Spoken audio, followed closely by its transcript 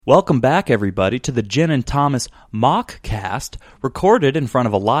Welcome back, everybody, to the Jen and Thomas mock cast, recorded in front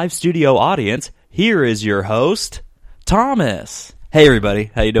of a live studio audience. Here is your host, Thomas. Hey, everybody,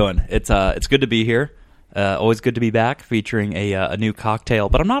 how you doing? It's good to be here. Always good to be back, featuring a new cocktail.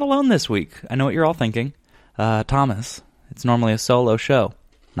 But I'm not alone this week. I know what you're all thinking. Thomas, it's normally a solo show.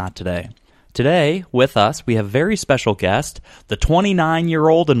 Not today. Today, with us, we have a very special guest, the 29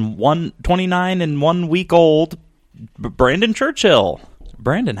 and 1 week old Brandon Churchill.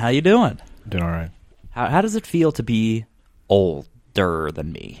 Brandon, how you doing? Doing all right. How does it feel to be older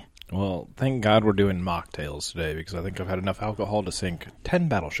than me? Well, thank God we're doing mocktails today because I think I've had enough alcohol to sink 10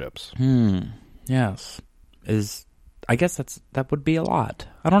 battleships. Yes. I guess that would be a lot.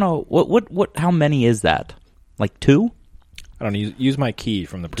 I don't know. What how many is that? Like 2? I don't know. Use my key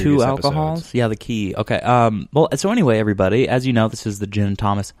from the previous 2 alcohols? episodes. Yeah, the key. Okay. Well, so anyway, everybody, as you know, this is the Jen and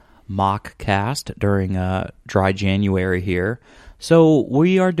Thomas mock cast during dry January here. So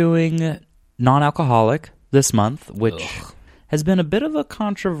we are doing non-alcoholic this month, which has been a bit of a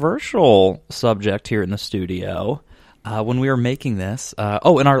controversial subject here in the studio. When we were making this,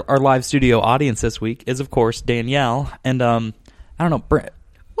 and our live studio audience this week is, of course, Danielle. And I don't know,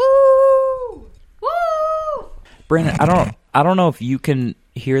 Woo! Woo! Brandon, I don't know if you can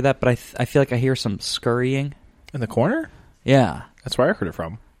hear that, but I feel like I hear some scurrying In the corner? Yeah, That's where I heard it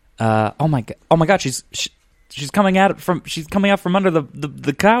from. oh my God, she's coming out from under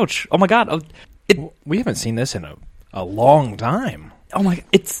the couch. Oh my God, We haven't seen this in a long time. oh my,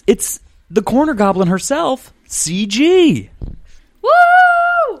 it's the corner goblin herself, CG.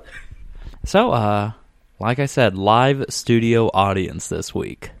 Woo! So, like I said, live studio audience this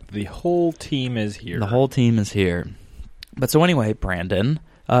week. The whole team is here. The whole team is here. But so anyway, Brandon,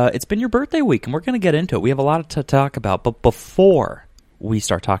 it's been your birthday week, and we're going to get into it. We have a lot to talk about, but before we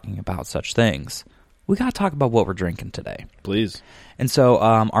start talking about such things, we got to talk about what we're drinking today. Please. And so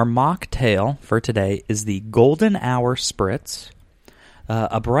our mocktail for today is the Golden Hour Spritz,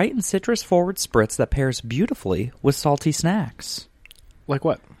 a bright and citrus-forward spritz that pairs beautifully with salty snacks. Like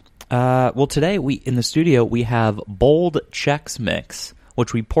what? Well, today in the studio we have Bold Chex Mix,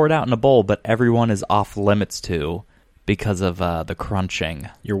 which we poured out in a bowl, but everyone is off limits to because of the crunching.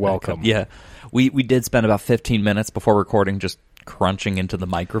 You're welcome. Yeah, we did spend about 15 minutes before recording just crunching into the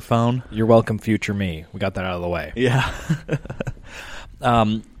microphone. You're welcome, future me. We got that out of the way. Yeah.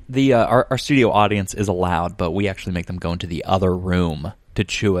 Our studio audience is allowed, but we actually make them go into the other room to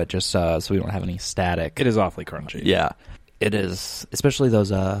chew it, just so we don't have any static. It is awfully crunchy. Yeah, it is, especially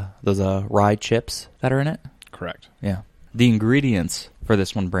those rye chips that are in it. Correct. Yeah. The ingredients for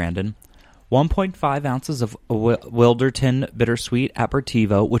this one, Brandon: 1.5 ounces of Wilderton Bittersweet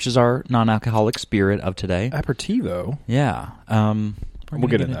Aperitivo, which is our non-alcoholic spirit of today. Aperitivo? Yeah. We'll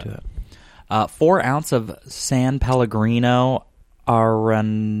get into it. 4 ounces of San Pellegrino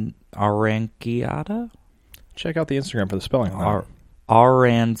Aranciata? Check out the Instagram for the spelling on that.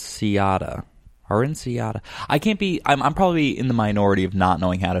 Aranciata. I can't be... I'm probably in the minority of not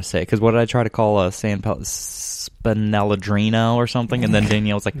knowing how to say it, because what did I try to call a Spinelladrino or something? And then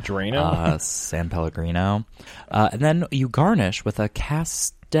Danielle was like... Drano? San Pellegrino. And then you garnish with a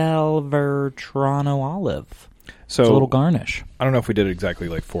Castelvetrano olive. So it's a little garnish. I don't know if we did exactly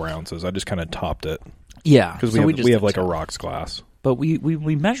like 4 ounces. I just kind of topped it. Yeah. Because we have like a rocks glass. But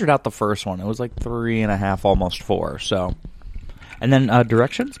we measured out the first one. It was like 3.5, almost 4. So, and then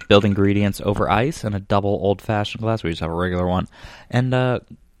directions: build ingredients over ice in a double old-fashioned glass. We just have a regular one, and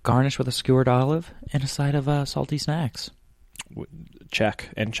garnish with a skewered olive and a side of salty snacks. Check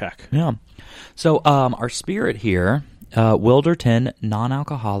and check. Yeah. So our spirit here, Wilderton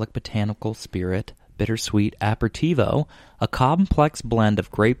non-alcoholic botanical spirit bittersweet aperitivo, a complex blend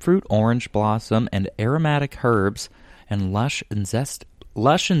of grapefruit, orange blossom, and aromatic herbs, and lush and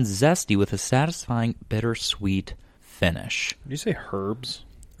zesty with a satisfying bittersweet finish. Did you say herbs?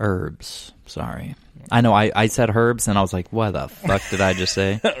 Herbs. Sorry. I know I said herbs, and I was like, what the fuck did I just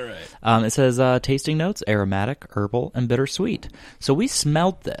say? Right. It says tasting notes: aromatic, herbal, and bittersweet. So we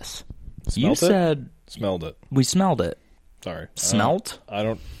smelled this. You said... Smelled it. We smelled it. Sorry. Smelt?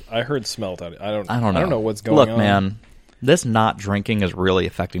 I heard smelt. I don't know. I don't know what's going on. Look, man, this not drinking is really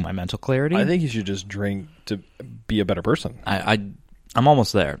affecting my mental clarity. I think you should just drink to be a better person. I'm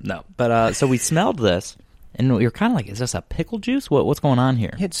almost there. No. But so we smelled this, and we were kind of like, is this a pickle juice? What's going on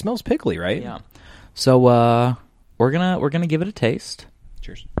here? Yeah, it smells pickly, right? Yeah. So we're gonna give it a taste.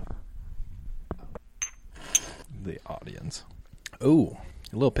 Cheers. The audience. Ooh,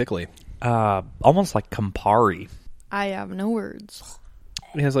 a little pickly. Almost like Campari. I have no words.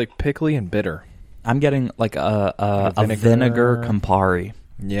 It has like pickly and bitter. I'm getting like a vinegar Campari.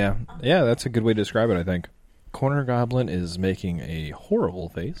 Yeah, that's a good way to describe it, I think. Corner Goblin is making a horrible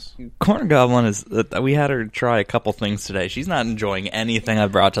face. Corner Goblin is. We had her try a couple things today. She's not enjoying anything I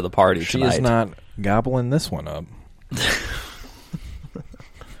brought to the party She tonight. is not gobbling this one up.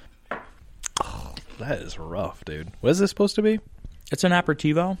 That is rough, dude. What is this supposed to be? It's an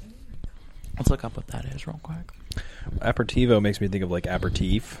aperitivo. Let's look up what that is real quick. Aperitivo makes me think of like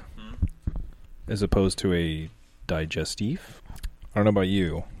aperitif, as opposed to a digestif. I don't know about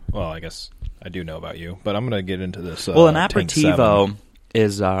you. Well, I guess I do know about you, but I'm going to get into this. Well, an Tank aperitivo 7.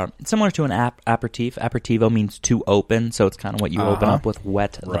 is similar to an aperitif. Aperitivo means to open, so it's kind of what you open up with,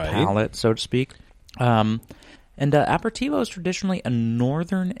 wet the palate, so to speak. And aperitivo is traditionally a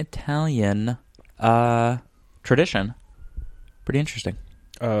northern Italian tradition. Pretty interesting.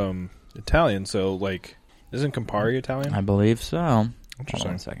 Italian, so like, isn't Campari Italian? I believe so. Interesting. Hold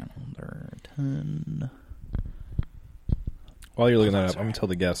on a second. 10. While you're looking that up, I'm going to tell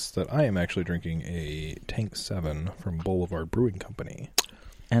the guests that I am actually drinking a Tank 7 from Boulevard Brewing Company.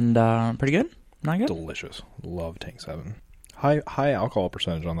 And pretty good? Not good? Delicious. Love Tank 7. High alcohol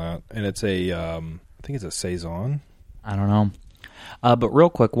percentage on that. And it's a, I think it's a Saison. I don't know. But real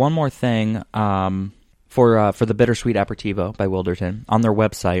quick, one more thing for the Bittersweet Aperitivo by Wilderton. On their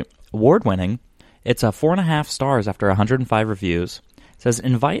website, award-winning, it's 4.5 stars after 105 reviews. It says,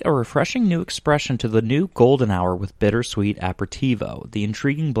 invite a refreshing new expression to the new golden hour with Bittersweet Aperitivo. The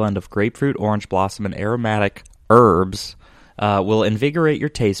intriguing blend of grapefruit, orange blossom, and aromatic herbs will invigorate your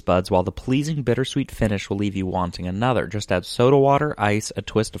taste buds, while the pleasing bittersweet finish will leave you wanting another. Just add soda water, ice, a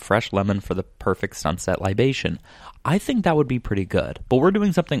twist of fresh lemon for the perfect sunset libation. I think that would be pretty good. But we're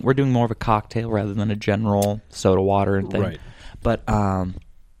doing more of a cocktail rather than a general soda water and thing. Right. But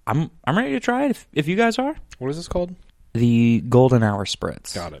I'm ready to try it if you guys are. What is this called? The Golden Hour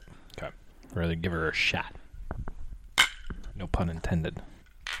Spritz. Got it. Okay. Rather give her a shot. No pun intended.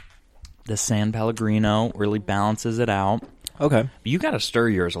 The San Pellegrino really balances it out. Okay. You got to stir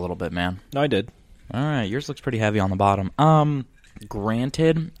yours a little bit, man. No, I did. All right, yours looks pretty heavy on the bottom.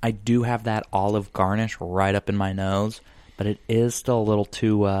 Granted, I do have that olive garnish right up in my nose, but it is still a little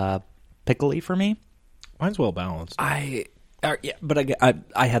too pickly for me. Mine's well balanced. I had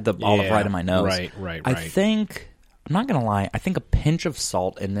the olive right in my nose. Right. I think, I'm not gonna lie, I think a pinch of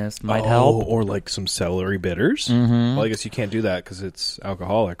salt in this might help. Or like some celery bitters. Mm-hmm. Well, I guess you can't do that because it's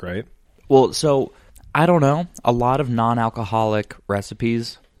alcoholic, right? Well, so I don't know. A lot of non-alcoholic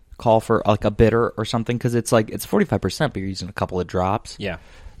recipes call for like a bitter or something because it's 45%, but you're using a couple of drops. Yeah.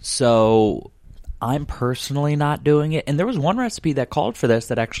 So I'm personally not doing it. And there was one recipe that called for this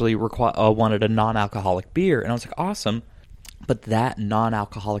that actually wanted a non-alcoholic beer, and I was like, awesome. But that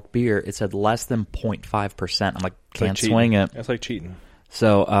non-alcoholic beer, it said less than 0.5%. I'm like, can't swing it. It's like cheating.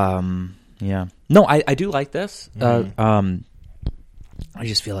 So, yeah. No, I do like this. I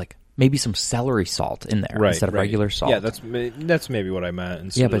just feel like maybe some celery salt in there instead of regular salt. Yeah, that's maybe what I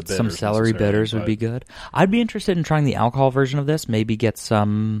meant. Yeah, but some celery bitters would be good. I'd be interested in trying the alcohol version of this. Maybe get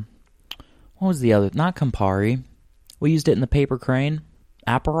some... What was the other? Not Campari. We used it in the paper crane.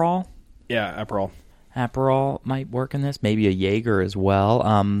 Aperol? Yeah, Aperol. Aperol might work in this. Maybe a Jaeger as well.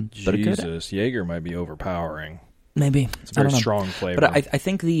 But Jesus, Jaeger might be overpowering. Maybe. It's a very strong flavor. But I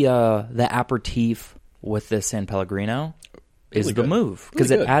think the aperitif with this San Pellegrino is really the good. move. Because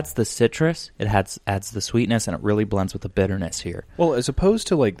Really it adds the citrus, it adds the sweetness, and it really blends with the bitterness here. Well, as opposed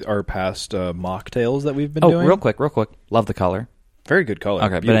to like our past mocktails that we've been doing. Real quick. Love the color. Very good color.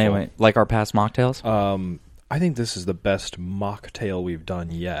 Okay, Beautiful. but anyway, like our past mocktails? I think this is the best mocktail we've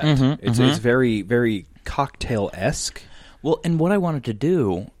done yet. It's very, very cocktail-esque. Well, and what I wanted to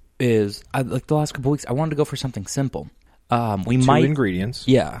do is, like the last couple of weeks, I wanted to go for something simple. Two ingredients.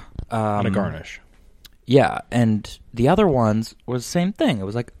 Yeah. And a garnish. Yeah, and the other ones was the same thing. It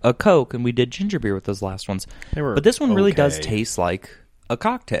was like a Coke, and we did ginger beer with those last ones. But this one really does taste like a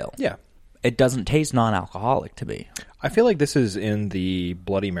cocktail. Yeah. It doesn't taste non-alcoholic to me. I feel like this is in the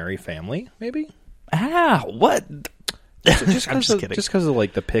Bloody Mary family, maybe? What? Just I'm just kidding. Just because of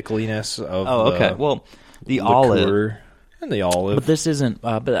like the pickliness of okay. Well, the liqueur olive. And the olive. But this isn't,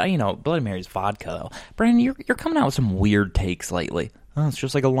 Bloody Mary's vodka, though. Brandon, you're coming out with some weird takes lately. Oh, it's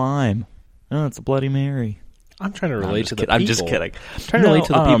just like a lime. Oh, it's a Bloody Mary. I'm trying to relate to the people. I'm just kidding. I'm trying to relate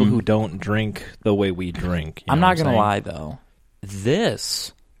to the people who don't drink the way we drink. I'm not going to lie, though.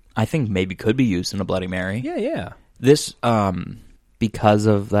 This, I think, maybe could be used in a Bloody Mary. Yeah. This, because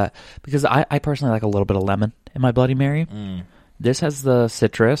of that, because I personally like a little bit of lemon in my Bloody Mary. This has the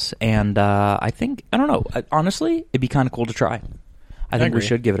citrus, and I think, I don't know, honestly, it'd be kind of cool to try. I think we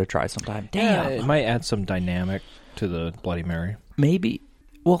should give it a try sometime. Damn. Yeah, it might add some dynamic to the Bloody Mary. Maybe.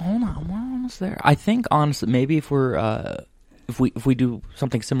 Well, hold on. We're almost there. I think, honestly, maybe if we're if we do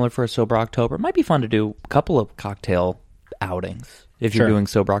something similar for a Sober October, it might be fun to do a couple of cocktail outings if you're doing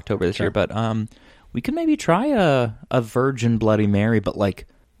Sober October this year. But we could maybe try a Virgin Bloody Mary, but like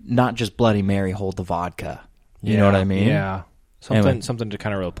not just Bloody Mary, hold the vodka. You know what I mean? Yeah. Something to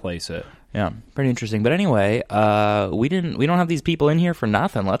kind of replace it. Yeah, pretty interesting. But anyway, we don't have these people in here for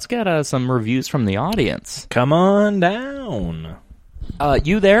nothing. Let's get some reviews from the audience. Come on down.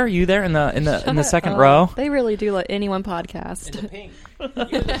 You there in the second row? They really do let anyone podcast. In the pink. You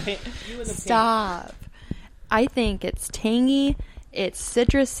in the pink. Stop. I think it's tangy, it's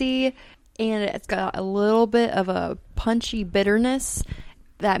citrusy, and it's got a little bit of a punchy bitterness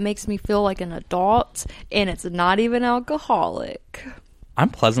that makes me feel like an adult, and it's not even alcoholic. I'm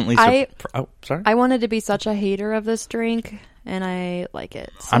pleasantly sorry. I wanted to be such a hater of this drink, and I like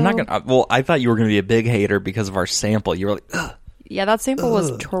it. So, I'm not gonna. Well, I thought you were gonna be a big hater because of our sample. You were like, ugh. Yeah, that sample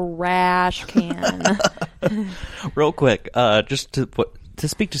was trash can. Real quick, just to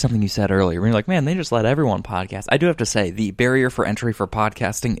speak to something you said earlier, when you're like, man, they just let everyone podcast. I do have to say, the barrier for entry for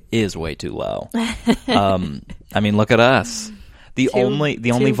podcasting is way too low. I mean, look at us. The only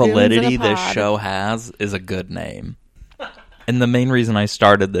validity this show has is a good name. And the main reason I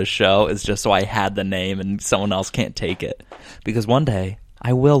started this show is just so I had the name and someone else can't take it. Because one day,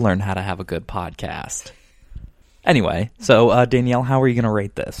 I will learn how to have a good podcast. Anyway, so Danielle, how are you going to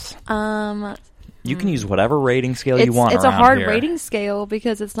rate this? You can use whatever rating scale you want. It's a hard rating scale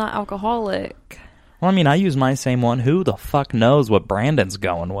because it's not alcoholic. Well, I mean, I use my same one. Who the fuck knows what Brandon's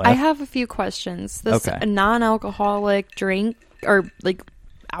going with? I have a few questions. This non-alcoholic drink or like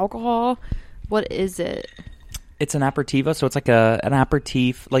alcohol, what is it? It's an aperitivo, so it's like an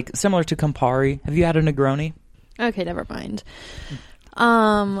aperitif, like similar to Campari. Have you had a Negroni? Okay, never mind.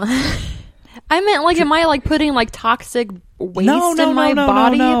 I meant, like, am I, like, putting, like, toxic waste in my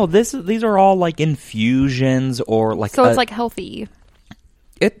body? No. These are all, like, infusions or, like... So it's, like, healthy.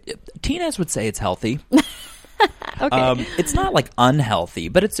 Tina's would say it's healthy. Okay. It's not, like, unhealthy,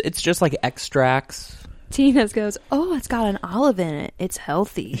 but it's just, like, extracts. Tina's goes, oh, it's got an olive in it. It's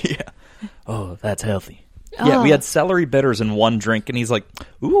healthy. Yeah. Oh, that's healthy. Yeah, we had celery bitters in one drink, and he's like,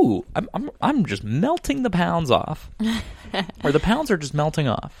 ooh, I'm just melting the pounds off. Or the pounds are just melting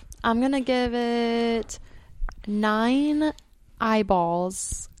off. I'm going to give it 9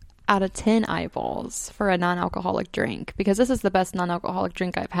 eyeballs out of 10 eyeballs for a non-alcoholic drink, because this is the best non-alcoholic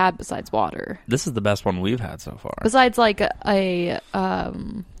drink I've had besides water. This is the best one we've had so far. Besides, like, a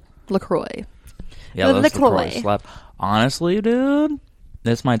LaCroix. Yeah, those LaCroix slap. Honestly, dude,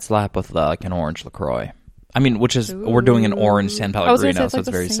 this might slap with, like, an orange LaCroix. I mean, which is, we're doing an orange San Pellegrino, so it's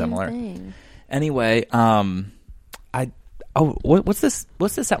very similar. Thing. Anyway, what's this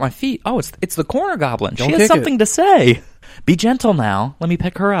at my feet? Oh, it's the corner goblin. She has something to say. Be gentle now. Let me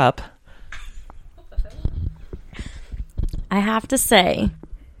pick her up. I have to say,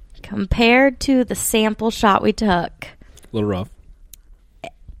 compared to the sample shot we took, A little rough.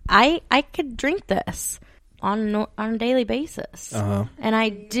 I could drink this on a daily basis. Uh-huh. And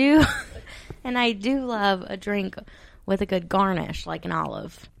I do love a drink with a good garnish, like an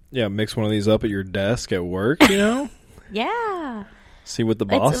olive. Yeah, mix one of these up at your desk at work, you know? Yeah. See what the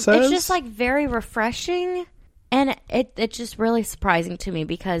boss says? It's just like very refreshing, and it's just really surprising to me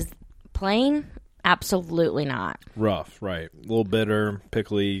because plain, absolutely not. Rough, right. A little bitter,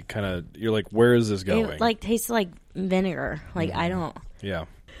 pickly, kind of, you're like, where is this going? It like tastes like vinegar. Like I don't. Yeah,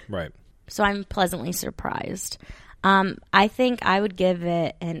 right. So I'm pleasantly surprised. I think I would give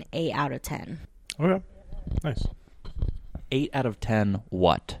it an 8 out of 10. Okay. Nice. 8 out of 10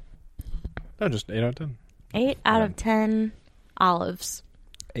 what? No, just 8 out of 10. 8 out of 10 olives.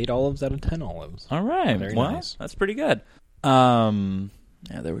 8 olives out of 10 olives. All right. Very well, nice. That's pretty good. Yeah,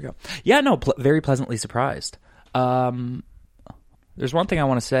 there we go. Yeah, no, very pleasantly surprised. There's one thing I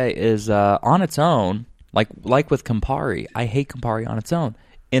want to say is on its own, like with Campari, I hate Campari on its own.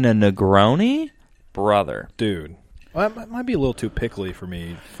 In a Negroni, brother. Dude. Well, that might be a little too pickly for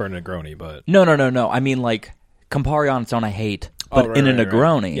me for a Negroni, but... No. I mean, like, Campari on its own I hate. But in a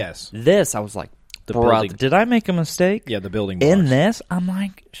Negroni, right. Yes. This, I was like, brother, did I make a mistake? Yeah, the building blocks. In this, I'm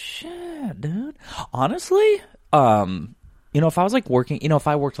like, shit, dude. Honestly, if I was like working, if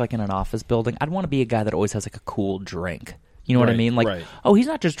I worked like in an office building, I'd want to be a guy that always has like a cool drink. You know what I mean? Like, oh, he's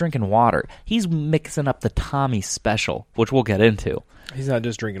not just drinking water. He's mixing up the Tommy Special, which we'll get into. He's not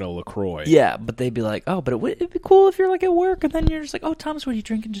just drinking a LaCroix. Yeah, but they'd be like, oh, but it'd be cool if you're like at work, and then you're just like, oh, Thomas, what are you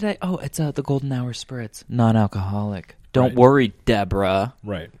drinking today? Oh, it's the Golden Hour Spritz, non-alcoholic. Don't worry, Debra.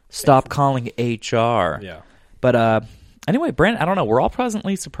 Right. Stop calling HR. Yeah. But anyway, Brent, I don't know. We're all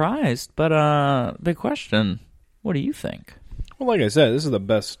pleasantly surprised, but big question. What do you think? Well, like I said, this is the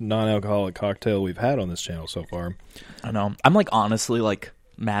best non-alcoholic cocktail we've had on this channel so far. I know. I'm like honestly like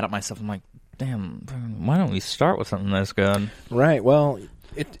mad at myself. I'm like, damn, why don't we start with something this good? Right. Well,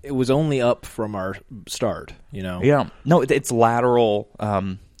 it was only up from our start, you know? Yeah. No, it's lateral,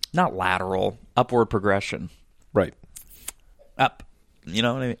 not lateral, upward progression. Right. Up. You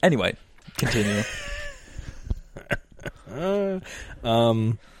know what I mean? Anyway, continue. I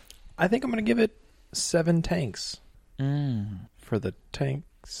think I'm going to give it 7 tanks. For the tank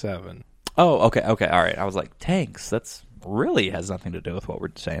 7. Oh, okay, all right. I was like, tanks. That's really has nothing to do with what we're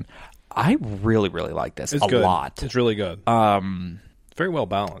saying. I really, really like this It's a good. lot. It's really good. It's very well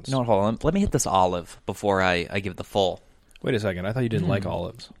balanced. You know what, hold on. Let me hit this olive before I give the full. Wait a second. I thought you didn't like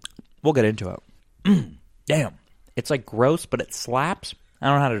olives. We'll get into it. Damn. It's like gross, but it slaps. I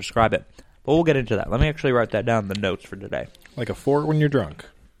don't know how to describe it. But we'll get into that. Let me actually write that down in the notes for today. Like a fort when you're drunk.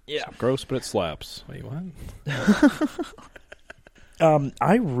 Yeah. It's gross, but it slaps. Wait, what?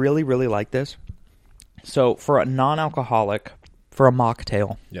 I really, really like this. So for a non-alcoholic, for a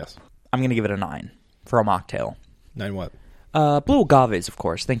mocktail, Yes. I'm going to give it a 9 for a mocktail. 9 what? Blue agaves, of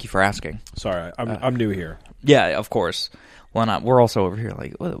course. Thank you for asking. Sorry, I'm new here. Yeah, of course. Well, not. We're also over here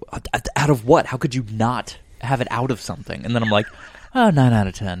like, out of what? How could you not have it out of something? And then I'm like, 9 out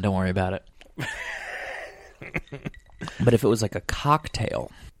of 10. Don't worry about it. But if it was like a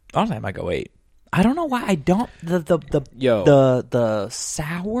cocktail, honestly, I might go 8. I don't know why I don't the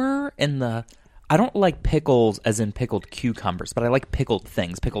sour and the I don't like pickles as in pickled cucumbers, but I like pickled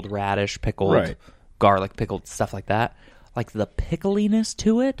things, pickled radish, pickled garlic, pickled stuff like that. Like the pickliness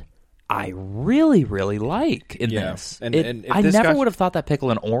to it, I really, really like in this. And if I this never got- would have thought that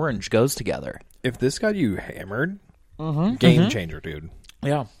pickle and orange goes together. If this got you hammered, game changer, dude.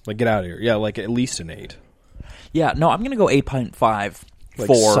 Yeah. Like, get out of here. Yeah, like at least an 8. Yeah, no, I'm going to go 8.5 Like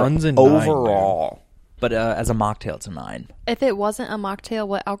for Suns and 9, overall. But as a mocktail, it's a 9. If it wasn't a mocktail,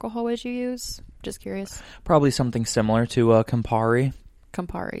 what alcohol would you use? Just curious. Probably something similar to Campari.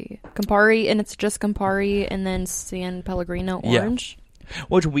 Campari, and it's just Campari and then San Pellegrino orange.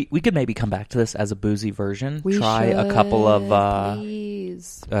 Which we could maybe come back to this as a boozy version. We try a should, couple of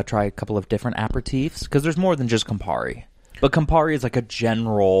please. try a couple of different aperitifs because there's more than just Campari. But Campari is like a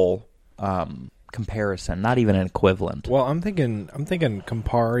general comparison, not even an equivalent. Well, I'm thinking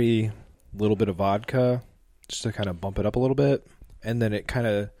Campari, a little bit of vodka, just to kind of bump it up a little bit, and then it kind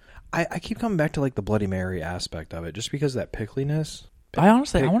of. I keep coming back to like the Bloody Mary aspect of it, just because of that pickliness. I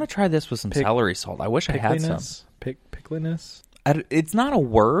honestly want to try this with some celery salt. I wish I had some. Pickliness. It's not a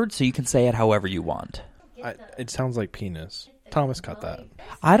word, so you can say it however you want. It sounds like penis. Thomas cut that.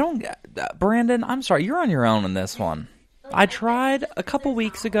 I don't... Brandon, I'm sorry. You're on your own in this one. I tried a couple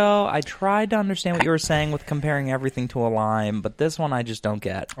weeks ago. I tried to understand what you were saying with comparing everything to a lime, but this one I just don't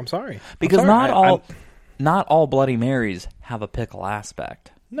get. I'm sorry. Because not all Bloody Marys have a pickle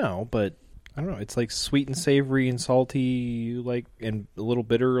aspect. No, but I don't know. It's like sweet and savory and salty, like, and a little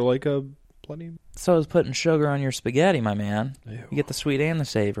bitter, like a bloody. So is putting sugar on your spaghetti, my man. Ew. You get the sweet and the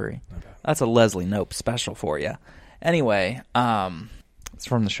savory. That's a Leslie Knope special for you. Anyway, it's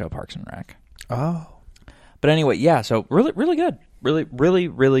from the show Parks and Rec. Oh. But anyway, yeah, so really, really good. Really, really,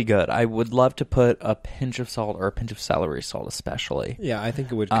 really good. I would love to put a pinch of salt or a pinch of celery salt especially. Yeah, I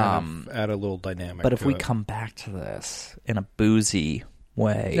think it would kind of add a little dynamic. But if to we it. come back to this in a boozy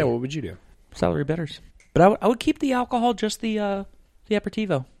way... Yeah, what would you do? Celery bitters. But I would keep the alcohol, just the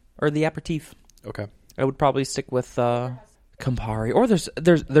aperitivo. Or the aperitif. Okay. I would probably stick with Campari. Or there's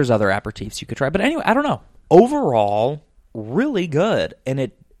other aperitifs you could try. But anyway, I don't know. Overall, really good. And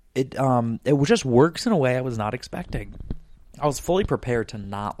it just works in a way I was not expecting. I was fully prepared to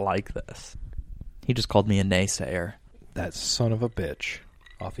not like this. He just called me a naysayer. That son of a bitch.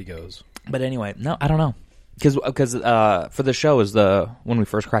 Off he goes. But anyway, no, I don't know. Because for the show is when we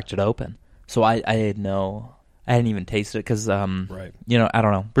first cracked it open. So I hadn't even tasted it because, right. You know, I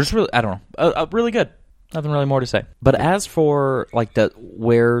don't know. But it's really, I don't know. Really good. Nothing really more to say. But as for, like,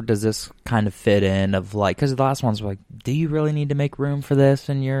 where does this kind of fit in of, like, because the last ones were like, do you really need to make room for this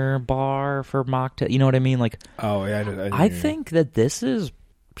in your bar for mocktail? You know what I mean? Like, oh, yeah. I think that this is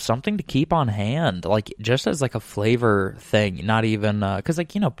something to keep on hand, like, just as, like, a flavor thing, not even, because,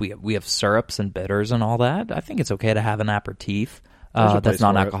 like, you know, we have syrups and bitters and all that. I think it's okay to have an aperitif that's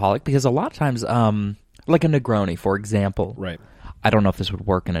non-alcoholic, because a lot of times, like a Negroni, for example. Right. I don't know if this would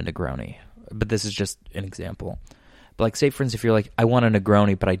work in a Negroni, but this is just an example. But, like, say, for instance, if you're like, I want a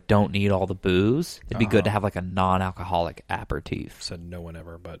Negroni, but I don't need all the booze, it'd be good to have, like, a non-alcoholic aperitif. Said no one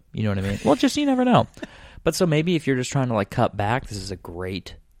ever, but... You know what I mean? Well, just, you never know. But so maybe if you're just trying to, like, cut back, this is a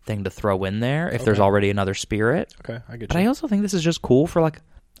great thing to throw in there if there's already another spirit. Okay, I get you. But I also think this is just cool for, like,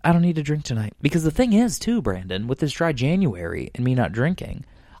 I don't need to drink tonight. Because the thing is, too, Brandon, with this dry January and me not drinking,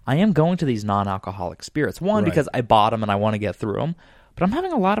 I am going to these non-alcoholic spirits. One, because I bought them and I want to get through them. But I'm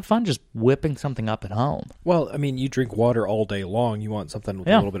having a lot of fun just whipping something up at home. Well, I mean, you drink water all day long. You want something with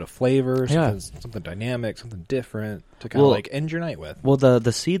a little bit of flavor, something dynamic, something different to kind of like end your night with. Well,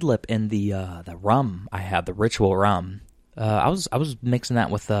 the seed lip in the rum I had, the ritual rum, I was mixing that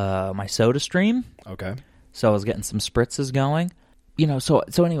with my soda stream. Okay. So I was getting some spritzes going. So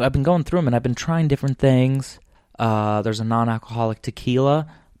anyway, I've been going through them and I've been trying different things. There's a non-alcoholic tequila.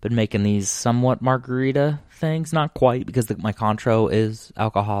 Been making these somewhat margarita things, not quite, because my Contro is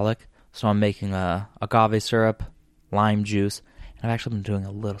alcoholic. So I'm making agave syrup, lime juice, and I've actually been doing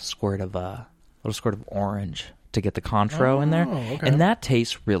a little squirt of orange to get the Contro in there, and that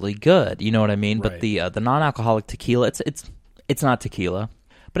tastes really good. You know what I mean? Right. But the non-alcoholic tequila, it's not tequila.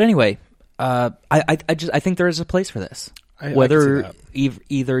 But anyway, I think there is a place for this. Whether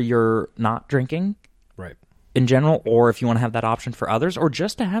either you're not drinking, right, in general, or if you want to have that option for others, or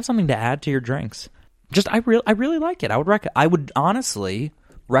just to have something to add to your drinks. I really like it. I would honestly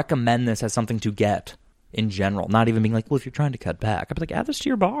recommend this as something to get in general. Not even being like, well, if you're trying to cut back, I'd be like, add this to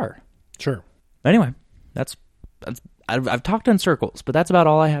your bar. Sure. Anyway, I've talked in circles, but that's about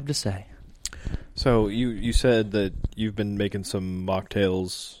all I have to say. So you said that you've been making some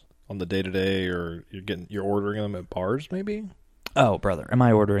mocktails on the day-to-day, or you're ordering them at bars, maybe? Oh, brother, am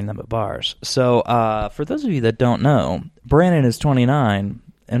I ordering them at bars? So, for those of you that don't know, Brandon is 29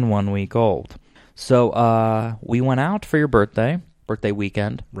 and 1 week old. So, we went out for your birthday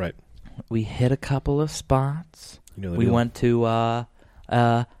weekend. Right. We hit a couple of spots. We went to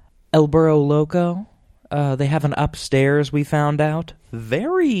El Burro Loco. They have an upstairs, we found out.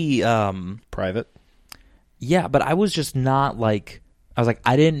 Very private. Yeah, but I was just not like,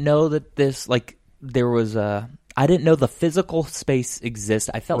 I didn't know that this, like, there was I didn't know the physical space exists.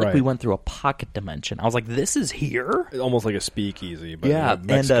 I felt like we went through a pocket dimension. I was like, this is here? Almost like a speakeasy. But yeah, and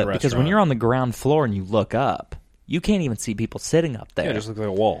because when you're on the ground floor and you look up, you can't even see people sitting up there. Yeah, it just looks like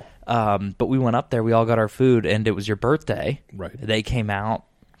a wall. But we went up there, we all got our food, and it was your birthday. Right. They came out,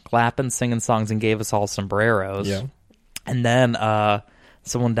 clapping, singing songs, and gave us all sombreros. Yeah. And then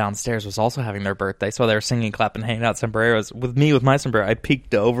someone downstairs was also having their birthday, so they were singing, clapping, hanging out sombreros. With my sombrero, I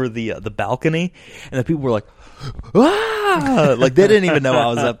peeked over the balcony, and the people were like, ah! Like, they didn't even know I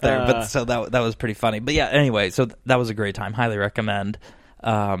was up there. But so that was pretty funny. But yeah, anyway, so that was a great time. Highly recommend.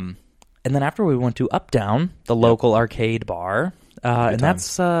 And then after we went to Up Down, the local arcade bar, and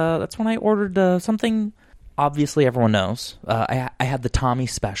that's when I ordered something. Obviously, everyone knows. I had the Tommy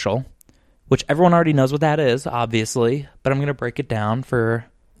Special, which everyone already knows what that is, obviously. But I'm going to break it down for,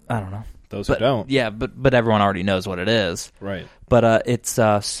 I don't know. Those who don't. Yeah, but everyone already knows what it is. Right. But it's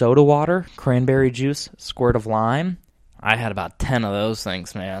soda water, cranberry juice, squirt of lime. I had about 10 of those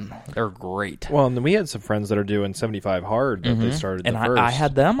things, man. They're great. Well, and then we had some friends that are doing 75 hard that they started and first. I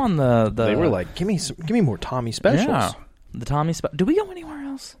had them on the... They were like, give me more Tommy Specials. Yeah, the Tommy Special. Did we go anywhere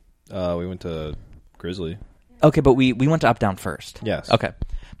else? We went to Grizzly. Okay, but we went to Up Down first. Yes. Okay.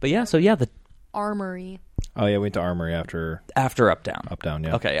 But yeah, so yeah, the... Armory. Oh, yeah, we went to Armory after Up Down. Up Down,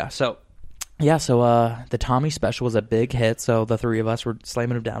 yeah. Okay, yeah. So the Tommy Special was a big hit, so the three of us were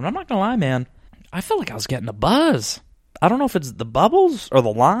slamming him down. And I'm not going to lie, man. I felt like I was getting a buzz. I don't know if it's the bubbles or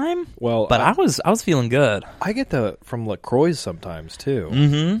the lime, but I was feeling good. I get from LaCroix sometimes, too.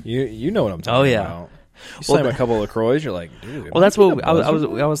 Mm-hmm. You know what I'm talking about. You slam a couple of LaCroix, you're like, dude. Well, that's what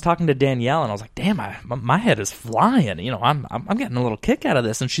I was talking to Danielle, and I was like, damn, my head is flying. You know, I'm getting a little kick out of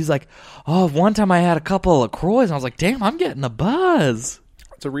this. And she's like, oh, one time I had a couple of LaCroix, and I was like, damn, I'm getting a buzz.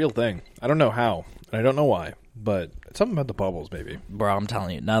 It's a real thing. I don't know how, and I don't know why, but it's something about the bubbles, maybe. Bro, I'm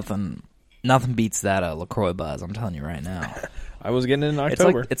telling you, nothing beats that LaCroix buzz. I'm telling you right now. I was getting it in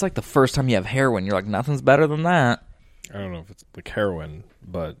October. It's like the first time you have heroin. You're like, nothing's better than that. I don't know if it's like heroin,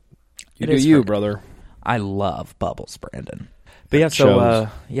 but you do you, brother. I love bubbles, Brandon. But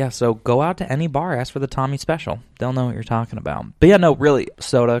yeah, so go out to any bar, ask for the Tommy Special. They'll know what you're talking about. But yeah, no, really,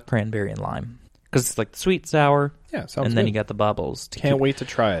 soda, cranberry, and lime. Because it's like sweet, sour. Yeah, sounds And then good. you got the bubbles. Can't wait to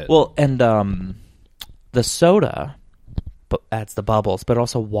try it. Well, and the soda adds the bubbles, but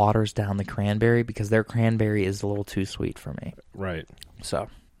also waters down the cranberry because their cranberry is a little too sweet for me. Right. So,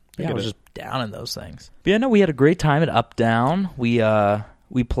 yeah, I was just down in those things. But yeah, no, we had a great time at Up Down. We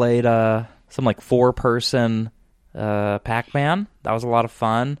played some like 4-person Pac-Man. That was a lot of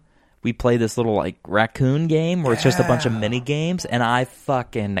fun. We played this little like raccoon game where it's just a bunch of mini games, and I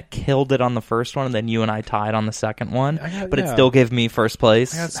fucking killed it on the first one, and then you and I tied on the second one. It still gave me first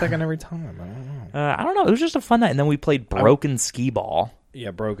place. I got second every time. I don't know. I don't know. It was just a fun night, and then we played Broken Skee Ball.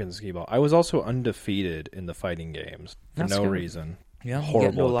 Yeah, Broken Skee Ball. I was also undefeated in the fighting games for no reason. Yeah, you get into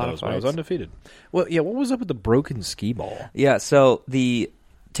horrible a at lot of those, but I was fights. undefeated. Well, yeah, what was up with the broken skee ball? Yeah, so the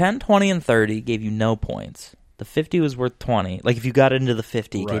 10, 20, and 30 gave you no points. The 50 was worth 20. Like if you got into the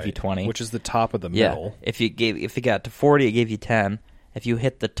 50, it gave you 20. Which is the top of the Yeah. middle. If you got to 40, it gave you 10. If you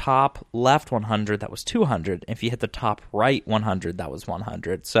hit the top left 100, that was 200. If you hit the top right 100, that was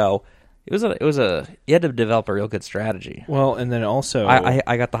 100. So it was a you had to develop a real good strategy. Well, and then also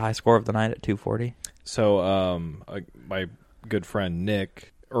I got the high score of the night at 240. So my good friend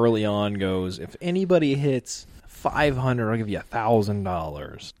Nick early on goes, if anybody hits 500, I'll give you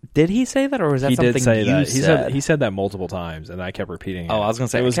 $1,000. Did he say that, or was that He something did say you that. said? He said that multiple times, and I kept repeating it. Oh, I was gonna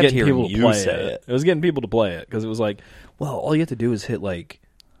say, it I was kept getting hearing people to you play say it. It was getting people to play it because it was like, well, all you have to do is hit like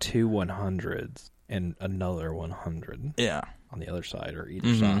 2 100s and another 100 Yeah. on the other side or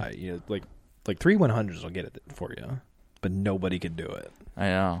either side. You know, like 3 100s will get it for you, but nobody could do it. I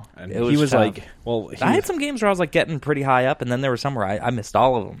know. And It he was tough. like, well, I had some games where I was like getting pretty high up, and then there were some where I missed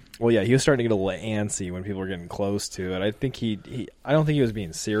all of them. well, yeah, he was starting to get a little antsy when people were getting close to it. I think I don't think he was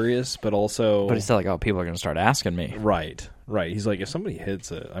being serious, but also, But he's still like, oh, people are going to start asking me. right. He's like, if somebody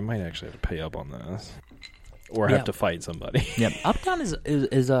hits it, I might actually have to pay up on this, or Yeah. have to fight somebody. Yep. Uptown is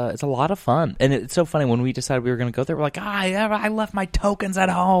it's a lot of fun, and it's so funny when we decided we were going to go there. We're like, I left my tokens at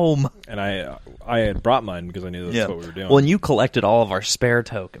home. And I had brought mine because I knew that's what we were doing. Well, and you collected all of our spare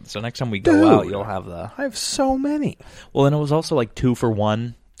tokens, so next time we go Dude. out, you'll have the. I have so many. Well, and it was also like 2 for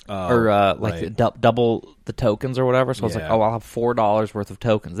 1, or right. double the tokens or whatever. So I was like, Yeah. oh, I'll have $4 worth of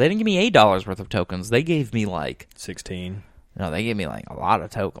tokens. They didn't give me $8 worth of tokens. They gave me like 16. no, they gave me like a lot of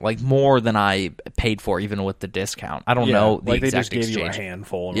tokens, like more than I paid for, even with the discount. I don't Yeah, know the like they exact just gave exchange. you a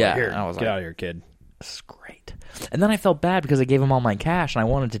handful. And Yeah, like, here, and I was get like- out of here, kid. This is great. And then I felt bad because I gave him all my cash, and I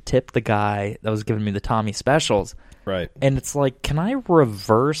wanted to tip the guy that was giving me the Tommy specials. Right. And it's like, can I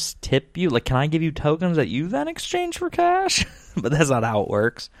reverse tip you? Like, can I give you tokens that you then exchange for cash? But that's not how it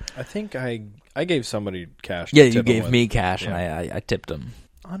works. I think I gave somebody cash. to Yeah, you tip 'em gave with. me cash, Yeah. and I tipped him.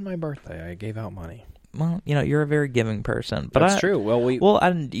 On my birthday, I gave out money. Well, you're a very giving person. But That's true. Well,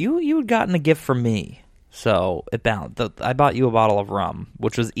 you had gotten a gift from me, so it balanced. I bought you a bottle of rum,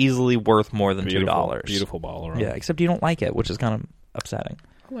 which was easily worth more than $2. Beautiful bottle of rum. Yeah, except you don't like it, which is kind of upsetting.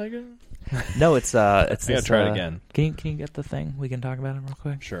 I like it. No, it's I gotta try it again. Can you get the thing? We can talk about it real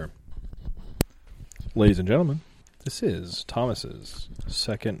quick. Sure. Ladies and gentlemen, this is Thomas's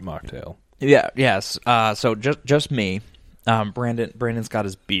second mocktail. Yeah. Yes. So just me. Brandon's got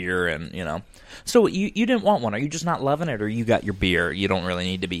his beer, and So you didn't want one? Are you just not loving it, or you got your beer? You don't really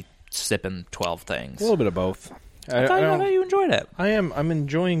need to be sipping 12 things. A little bit of both. I thought you enjoyed it. I'm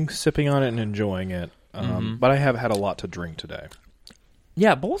enjoying sipping on it and enjoying it. But I have had a lot to drink today.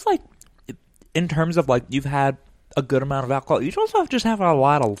 Yeah, both like in terms of like you've had a good amount of alcohol. You also just have a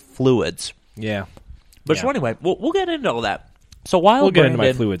lot of fluids. Yeah. But Yeah. so anyway, we'll get into all that. So while We'll get into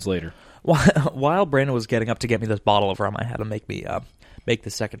Brandon, my fluids later. while Brandon was getting up to get me this bottle of rum, I had to make the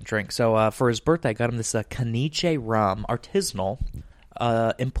second drink. So for his birthday, I got him this Caniche rum, artisanal,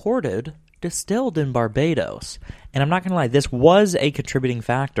 imported, distilled in Barbados. And I'm not going to lie, this was a contributing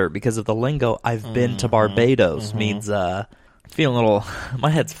factor because of the lingo. I've been to Barbados means feeling a little. My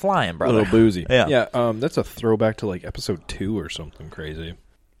head's flying, A brother. little boozy. Yeah. Yeah, that's a throwback to like episode 2 or something crazy.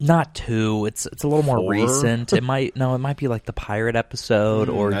 Not 2. It's a little more 4? recent. It might be like the pirate episode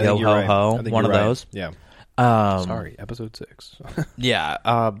or I Yo think you're Ho right. Ho, I think one of you're right. those. Yeah. Um, Sorry, episode 6. Yeah,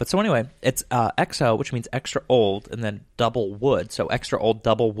 but so anyway, it's XO, which means extra old, and then double wood. So extra old,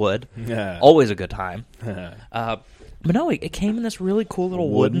 double wood. Yeah. Always a good time. But no, it came in this really cool little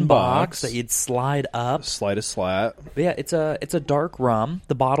wooden box that you'd slide up. Slide a slat. But yeah, it's a dark rum.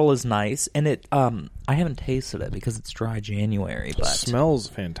 The bottle is nice, and it I haven't tasted it because it's dry January, but Smells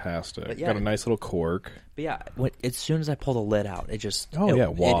fantastic. But yeah. Got a nice little cork. But yeah, as soon as I pull the lid out, it just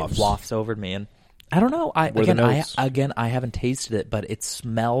wafts. It wafts over me, and I don't know. What are the notes? I haven't tasted it, but it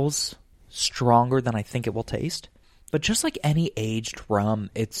smells stronger than I think it will taste. But just like any aged rum,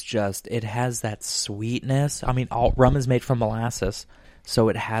 it has that sweetness. I mean, all rum is made from molasses, so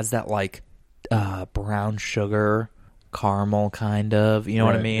it has that like brown sugar, caramel kind of. You know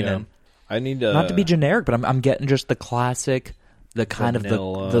what I Right, mean? yeah. And I need to... not to be generic, but I'm getting just the classic, the kind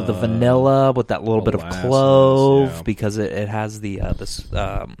Vanilla, of the vanilla with that little bit of molasses, clove yeah. because it has it's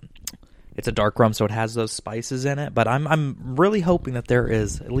a dark rum, so it has those spices in it. But I'm really hoping that there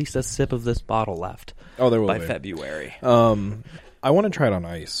is at least a sip of this bottle left. Oh, there will by be. February. I want to try it on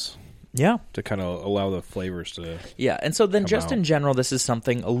ice Yeah. to kind of allow the flavors to... Yeah, and so then just out. in general, this is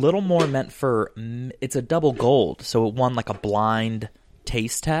something a little more meant for, it's a double gold, so it won like a blind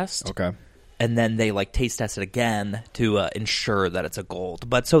taste test. Okay. And then they like taste test it again to ensure that it's a gold.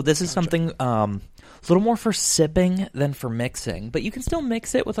 But so this is something little more for sipping than for mixing. But you can still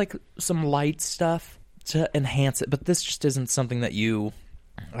mix it with like some light stuff to enhance it. But this just isn't something that you.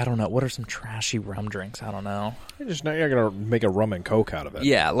 I don't know. What are some trashy rum drinks? I don't know. You're gonna make a rum and coke out of it.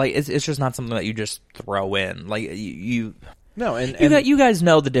 Yeah, like it's just not something that you just throw in. Like you No, you guys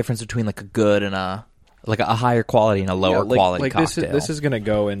know the difference between like a good and a higher quality and a lower quality cocktail. This is going to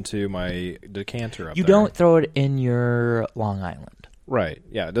go into my decanter up there. You don't throw it in your Long Island. Right.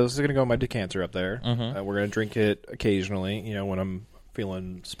 Yeah, this is going to go in my decanter up there. Mm-hmm. We're going to drink it occasionally, when I'm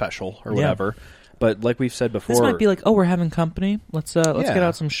feeling special or whatever. But like we've said before... This might be like, we're having company. Let's get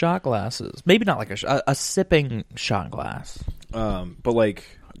out some shot glasses. Maybe not like a sipping shot glass. But like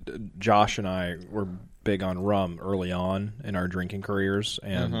Josh and I were big on rum early on in our drinking careers,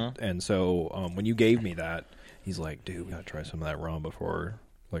 and so when you gave me that, he's like, "Dude, we gotta try some of that rum before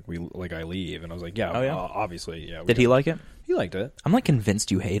I leave." And I was like, "Yeah, obviously, yeah." Did he like it? He liked it. I'm like convinced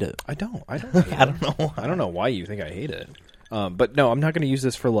you hate it. I don't. Hate it. I don't know. I don't know why you think I hate it. But no, I'm not going to use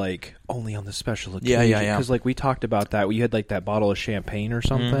this for like only on the special occasion. Yeah. Because like we talked about that, you had like that bottle of champagne or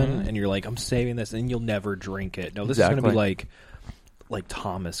something, and you're like, "I'm saving this," and you'll never drink it. No, this is going to be like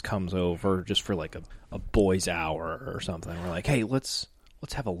Thomas comes over just for like a boys' hour or something. We're like, hey, let's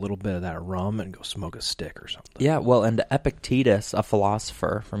have a little bit of that rum and go smoke a stick or something. Yeah, well, and Epictetus, a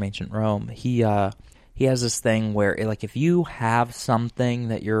philosopher from ancient Rome, he has this thing where like if you have something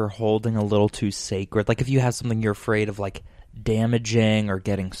that you're holding a little too sacred, like if you have something you're afraid of like damaging or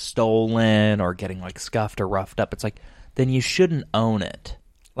getting stolen or getting like scuffed or roughed up, it's like then you shouldn't own it.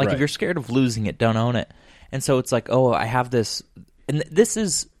 Like if you're scared of losing it, don't own it. And so it's like, I have this. And this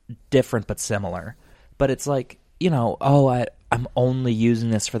is different but similar. But it's like, I'm only using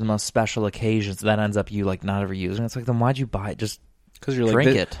this for the most special occasions. That ends up you like not ever using it. It's like, then why'd you buy it? Just because you're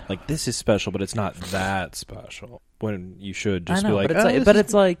drink like, it. Like, this is special, but it's not that special. When you should just be like, but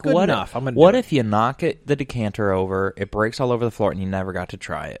it's like good what enough. If you knock the decanter over, it breaks all over the floor, and you never got to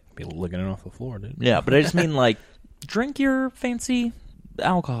try it? Be licking it off the floor, dude. Yeah, but I just mean like, drink your fancy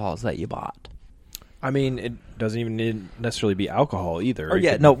alcohols that you bought. I mean, it doesn't even need necessarily be alcohol either. But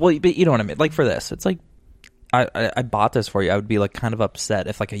you know what I mean. Like for this, it's like I bought this for you. I would be like kind of upset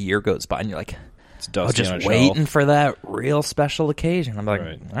if like a year goes by and you're like, it's dusty on a just waiting shelf. For that real special occasion. I'm like,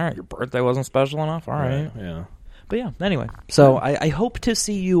 all right, your birthday wasn't special enough. All right. Yeah. But yeah, anyway. So I hope to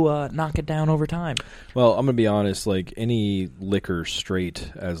see you knock it down over time. Well, I'm gonna be honest. Like any liquor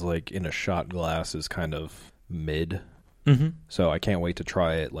straight as like in a shot glass is kind of mid. Mm-hmm. So I can't wait to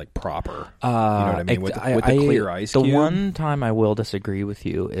try it like proper. You know what I mean? With the clear ice cube. The one time I will disagree with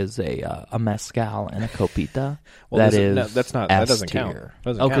you is a mezcal and a copita. Well, that doesn't count.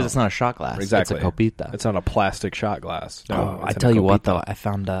 Because it's not a shot glass. Exactly. It's a copita. It's not a plastic shot glass. No, I tell you what though, I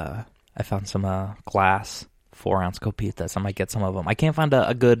found some glass 4-ounce copitas. I might get some of them. I can't find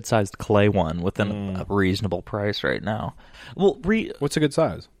a good sized clay one within a reasonable price right now. Well, what's a good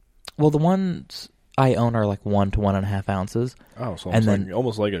size? Well, the ones I own are like 1 to 1.5 ounces. Oh, so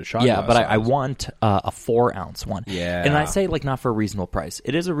almost like a shot glass. Yeah, but I want a 4-ounce one. Yeah. And I say like not for a reasonable price.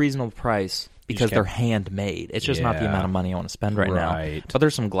 It is a reasonable price because they're handmade. It's just not the amount of money I want to spend right now. But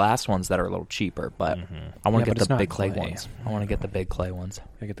there's some glass ones that are a little cheaper, but I want to get the big clay ones. I want to get the big claay ones.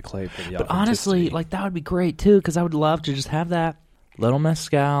 I get the clay for the But honestly, like that would be great too because I would love to just have that little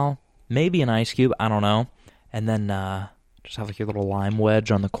mezcal, maybe an ice cube, I don't know, and then just have like your little lime wedge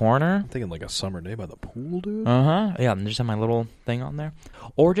on the corner. I'm thinking like a summer day by the pool, dude. Yeah, and just have my little thing on there.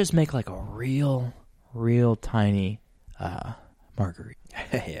 Or just make like a real tiny margarita.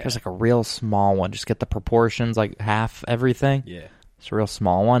 Yeah. Just like a real small one. Just get the proportions, like half everything. Yeah. It's a real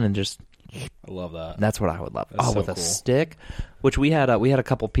small one and just... I love that. That's what I would love. That's so with cool. A stick, which we had a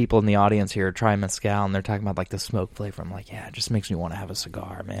couple people in the audience here try mezcal, and they're talking about like the smoke flavor. I'm like, yeah, it just makes me want to have a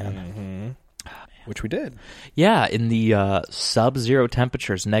cigar, man. Mm-hmm. Which we did. Yeah, in the sub-zero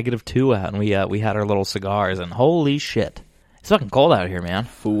temperatures, -2 out, and we had our little cigars, and holy shit. It's fucking cold out here, man.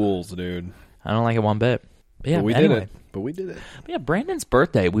 Fools, dude. I don't like it one bit. But yeah, but we did it. But yeah, Brandon's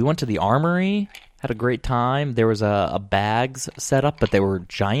birthday. We went to the Armory, had a great time. There was a bags set up, but they were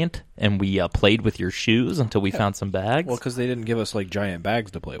giant, and we played with your shoes until we found some bags. Well, because they didn't give us like giant bags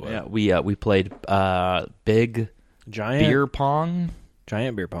to play with. Yeah, we played big giant beer pong.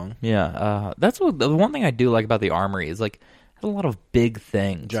 Giant beer pong. Yeah, that's the one thing I do like about the Armory is like it had a lot of big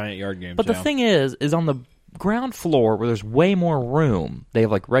things, giant yard games. But the thing is on the ground floor where there's way more room, they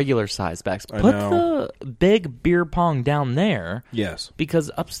have like regular size bags. Put the big beer pong down there. Yes,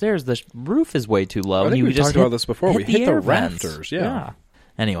 because upstairs the roof is way too low. I think we talked about this before. We hit the rafters. Yeah.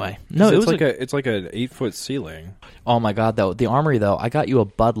 Anyway, it's like an 8-foot ceiling. Oh my god! Though the Armory, I got you a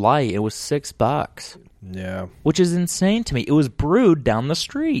Bud Light. It was $6. Yeah, which is insane to me. It was brewed down the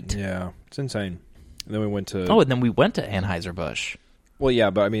street. Yeah, it's insane. And then we went to... Oh, and then we went to Anheuser-Busch. Well,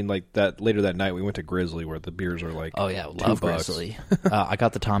 yeah, but I mean, like, that later that night, we went to Grizzly, where the beers are like... Oh, yeah, love $2. Grizzly. I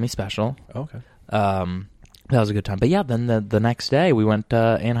got the Tommy Special. Oh, okay. That was a good time. But yeah, then the next day, we went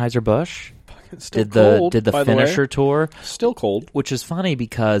to Anheuser-Busch. It's still Did cold, the by the way. finisher tour, Still cold. which is funny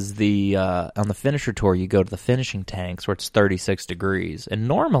because on the finisher tour you go to the finishing tanks where it's 36 degrees, and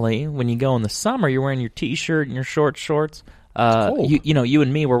normally when you go in the summer you're wearing your t-shirt and your short shorts. cold. You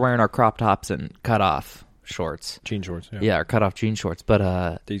and me were wearing our crop tops and cut off shorts. Jean shorts, yeah. Yeah, our cut off jean shorts.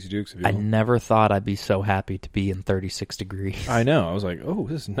 But Daisy Dukes, if you I will. never thought I'd be so happy to be in 36 degrees. I know. I was like, oh,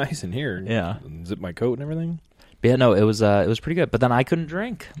 this is nice in here. Yeah. And zip my coat and everything. But yeah, no, it was pretty good. But then I couldn't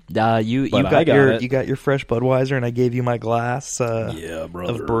drink. You But got I got your it. you got your fresh Budweiser, and I gave you my glass Yeah,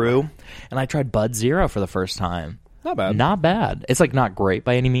 brother. of brew. And I tried Bud Zero for the first time. Not bad. Not bad. It's like not great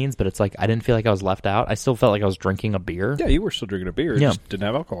by any means, but it's like I didn't feel like I was left out. I still felt like I was drinking a beer. Yeah, you were still drinking a beer. It Yeah. just didn't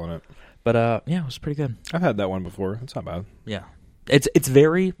have alcohol in it. But yeah, it was pretty good. I've had that one before. It's not bad. Yeah, it's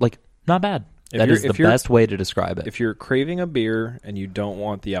very like not bad. That is the best way to describe it. If you're craving a beer and you don't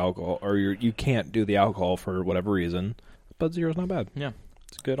want the alcohol, or you can't do the alcohol for whatever reason, Bud Zero's not bad. Yeah,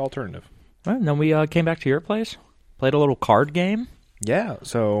 It's a good alternative. Well, and then we came back to your place, played a little card game. Yeah,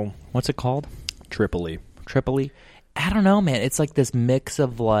 so What's it called? Tripoli. Tripoli. I don't know, man. It's like this mix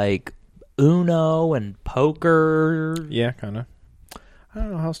of like Uno and poker. Yeah, kind of. I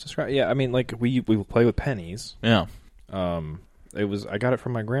don't know how else to describe. Yeah, I mean, like we play with pennies. Yeah. I got it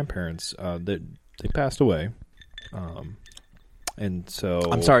from my grandparents. They passed away. And so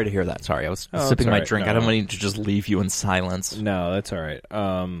I'm sorry to hear that. Sorry, I was Oh, sipping it's all my right. drink. No. I don't want to just leave you in silence. No, that's all right.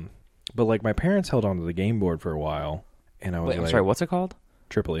 But like my parents held on to the game board for a while, and I was Wait, I'm like, sorry. What's it called?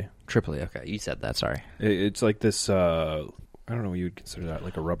 Tripoli. Tripoli. Okay, you said that. Sorry. It's like this. I don't know what you would consider that,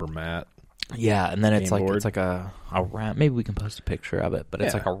 like a rubber mat. Yeah, and then it's Game like board. it's like a round. Maybe we can post a picture of it, but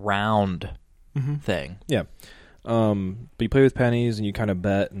it's Yeah. like a round thing. Yeah. But you play with pennies and you kind of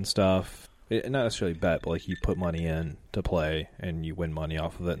bet and stuff. Not necessarily bet, but like you put money in to play and you win money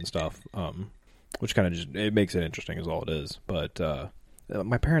off of it and stuff. Which kind of just it makes it interesting is all it is. But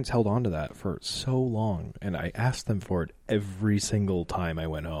my parents held on to that for so long, and I asked them for it every single time I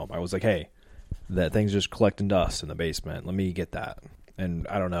went home. I was like, "Hey, that thing's just collecting dust in the basement. Let me get that." And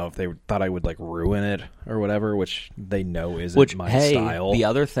I don't know if they thought I would like ruin it or whatever, which they know isn't my style. The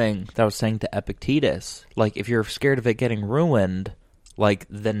other thing that I was saying to Epictetus, like if you're scared of it getting ruined, like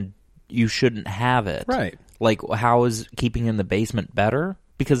then you shouldn't have it. Right. Like how is keeping it in the basement better?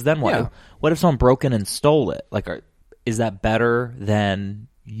 Because then what? Yeah. What if someone broke in and stole it? Like is that better than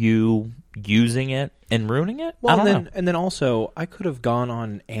you using it and ruining it? Well, I don't know. and then also I could have gone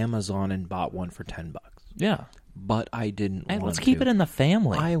on Amazon and bought one for $10, Yeah. but I didn't. Hey, want let's keep to. it in the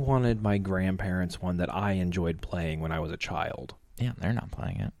family. I wanted my grandparents' one that I enjoyed playing when I was a child. Yeah, they're not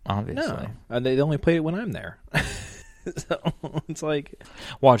playing it, obviously. No, they only played it when I'm there. So it's like,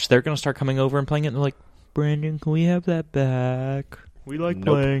 Watch, they're going to start coming over and playing it, and they're like, Brandon, can we have that back? We like Nope.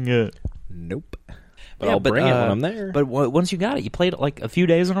 playing it. nope. But Yeah, I'll bring it when I'm there. But once you got it, you played it like a few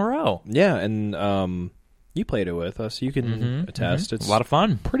days in a row. yeah, and you played it with us. You can attest. It's a lot of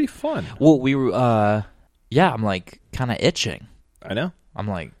fun. pretty fun. Well, we were, yeah, I'm like kind of itching. I know. I'm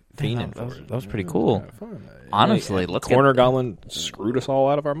like, Fiending that for it. that was pretty cool. Kind of fun. Honestly, let's Corner get, Goblin screwed us all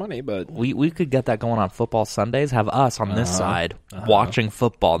out of our money, but we could get that going on football Sundays. Have us on this side watching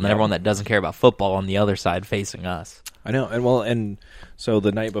football, and then everyone that doesn't care about football on the other side facing us. I know, and so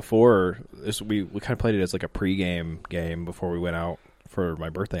the night before, we kind of played it as like a pregame game before we went out for my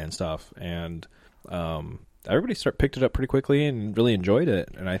birthday and stuff, and everybody picked it up pretty quickly and really enjoyed it,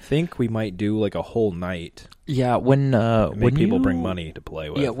 and I think we might do like a whole night. Yeah, when People you, bring money to play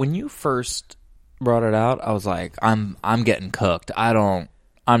with. Yeah, when you first brought it out, I was like, I'm getting cooked. I'm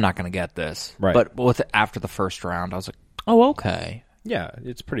not going to get this. Right. But after the first round, I was like, oh, okay. Yeah,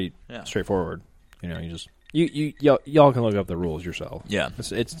 it's pretty straightforward. You know, you just y'all can look up the rules yourself. Yeah.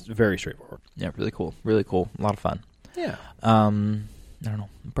 It's very straightforward. Yeah, really cool. Really cool. A lot of fun. Yeah. I don't know,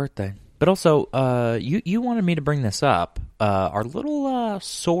 birthday. But also, you wanted me to bring this up. Our little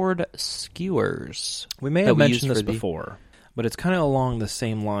sword skewers. We may that have we mentioned used this for the- before, but it's kind of along the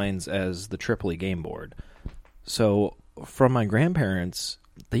same lines as the Tripoli game board. So, from my grandparents,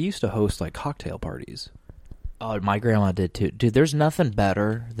 they used to host like cocktail parties. Oh, my grandma did too. Dude, there's nothing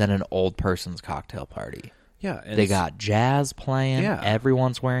better than an old person's cocktail party. Yeah, and They got jazz playing. Yeah.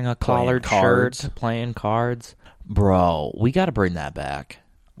 Everyone's wearing a Playing collared cards. shirt, playing cards. Bro, we got to bring that back.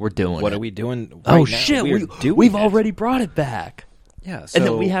 We're doing What it. are we doing? Oh, right now? shit. We are doing We've it. already brought it back. Yeah, so, And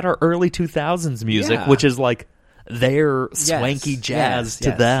then we had our early 2000s music, Yeah. which is like their Yes, swanky jazz yes, to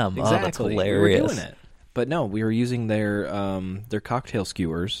yes, them. Exactly. Oh, that's We hilarious. were doing it. But no, we were using their cocktail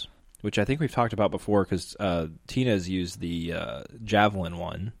skewers, which I think we've talked about before because Tina's used the javelin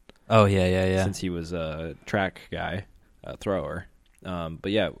one. Oh, yeah. Since he was a track guy, thrower.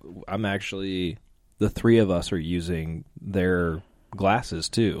 But yeah, I'm actually, the three of us are using their glasses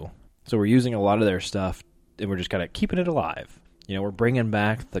too. So we're using a lot of their stuff and we're just kind of keeping it alive. You know, we're bringing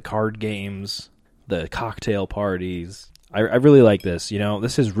back the card games, the cocktail parties. I really like this. You know,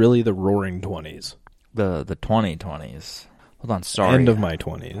 this is really the roaring 20s. The 2020s. Hold on, sorry. End of my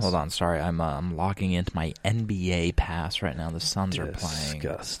 20s. Hold on, sorry. I'm logging into my NBA pass right now. The Suns are playing.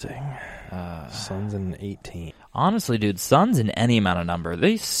 Disgusting. Suns in 18. Honestly, dude, Suns in any amount of number,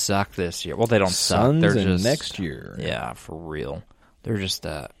 they suck this year. Well, they don't suck. Suns They're in just next year. Yeah, for real. They're just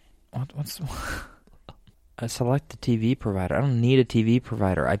what's I select a TV provider. I don't need a TV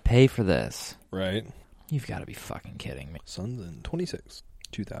provider. I pay for this. Right. You've got to be fucking kidding me. Suns in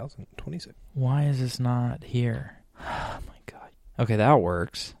 2026. Why is this not here? Oh my god. Okay, that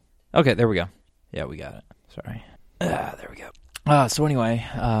works. Okay, there we go. Yeah, we got it. Sorry. There we go. So anyway,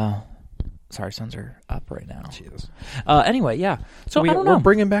 sorry, Suns are up right now. Jesus. Anyway, yeah. So I don't know. We're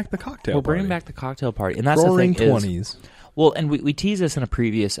bringing back the cocktail. We're bringing back the cocktail party, and that's roaring the thing. 20s. Well, and we teased this in a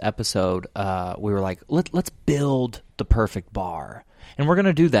previous episode. We were like, let's build the perfect bar, and we're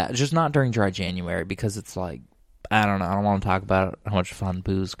gonna do that. It's just not during dry January because it's like, I don't know. I don't want to talk about how much fun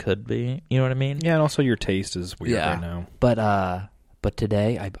booze could be. You know what I mean? Yeah, and also your taste is weird right now. But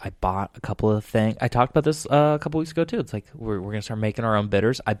today I bought a couple of things. I talked about this a couple weeks ago too. It's like we're gonna start making our own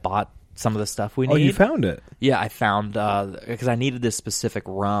bitters. I bought some of the stuff we need. Oh, you found it? Yeah, I found because I needed this specific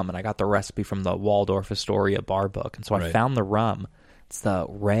rum, and I got the recipe from the Waldorf Astoria bar book, and so I found the rum. It's the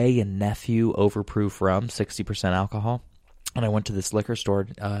Ray and Nephew Overproof rum, 60% alcohol. And I went to this liquor store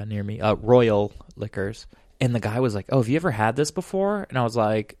near me, Royal Liquors. And the guy was like, "Oh, have you ever had this before?" And I was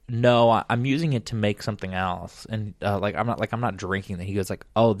like, "No, I'm using it to make something else." And I'm not drinking that. He goes like,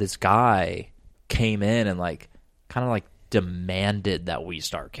 "Oh, this guy came in and like kind of like demanded that we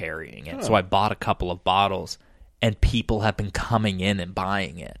start carrying it." Oh. So I bought a couple of bottles, and people have been coming in and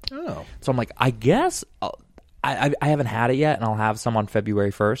buying it. Oh, so I'm like, I guess I haven't had it yet, and I'll have some on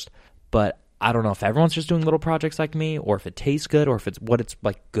February 1st. But I don't know if everyone's just doing little projects like me, or if it tastes good, or if it's what it's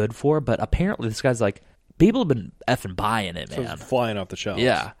like good for. But apparently, this guy's like, people have been effing buying it, man. So it's flying off the shelves.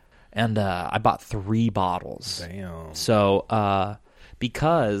 Yeah. And I bought 3 bottles. Damn. So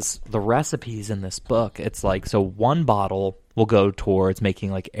because the recipes in this book, it's like, so one bottle will go towards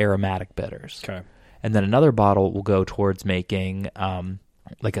making like aromatic bitters. Okay. And then another bottle will go towards making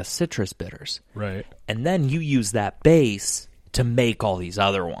like a citrus bitters. Right. And then you use that base to make all these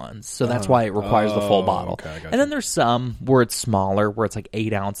other ones. So that's why it requires the full bottle. Okay, and then there's some where it's smaller, where it's like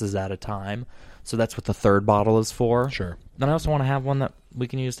 8 ounces at a time. So that's what the third bottle is for. Sure. Then I also want to have one that we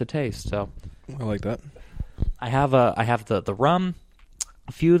can use to taste. So I like that. I have the rum,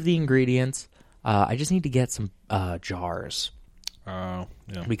 a few of the ingredients. I just need to get some jars. Yeah.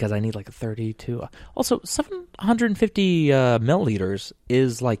 Because I need like a 32. Also, 750 milliliters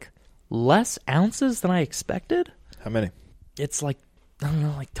is like less ounces than I expected. How many? It's like, I don't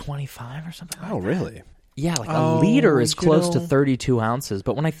know, like 25 or something. Oh, really? Yeah, like a liter is close to 32 ounces.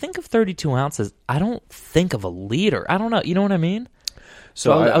 But when I think of 32 ounces, I don't think of a liter. I don't know. You know what I mean?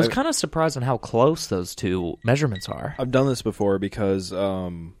 So I was kind of surprised on how close those two measurements are. I've done this before because I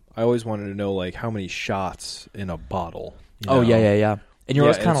always wanted to know like how many shots in a bottle. Oh, yeah. And you're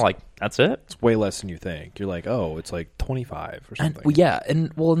always kind of like, that's it? It's way less than you think. You're like, oh, it's like 25 or something.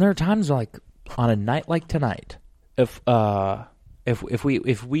 And there are times like on a night like tonight, if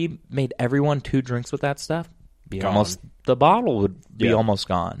we made everyone 2 drinks with that stuff, the bottle would be almost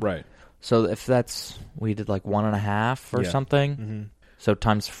gone. Right. So if we did like 1.5 or something. Mm-hmm. So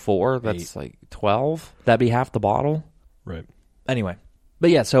times 4, that's 8. Like 12. That'd be half the bottle. Right. Anyway, but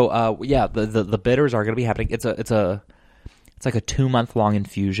yeah. So the bitters are going to be happening. It's like a 2-month-long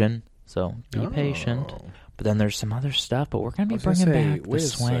infusion. So be patient. But then there's some other stuff. But we're going to be bringing back the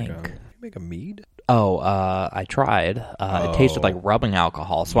swank. You make a mead? Oh, I tried. It tasted like rubbing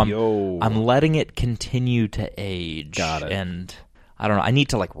alcohol. So I'm letting it continue to age. Got it. And I don't know. I need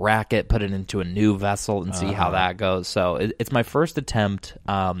to like rack it, put it into a new vessel, and see how that goes. So it's my first attempt,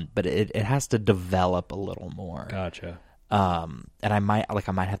 but it has to develop a little more. Gotcha. And I might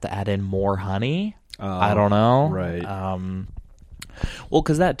have to add in more honey. I don't know. Right. Well,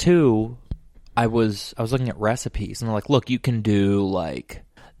 because that too, I was looking at recipes, and they're like, look, you can do like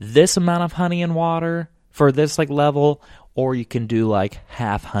this amount of honey and water for this like level, or you can do like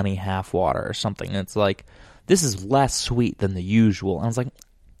half honey, half water or something. And it's like, this is less sweet than the usual. And I was like,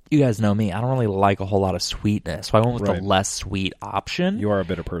 you guys know me. I don't really like a whole lot of sweetness. So I went with the less sweet option. You are a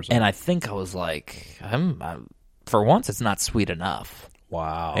bitter person. And I think I was like, for once, it's not sweet enough.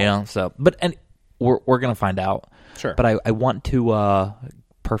 Wow. You know, so and we're gonna find out. Sure. But I want to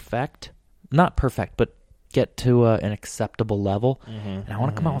not perfect, but get to an acceptable level. And I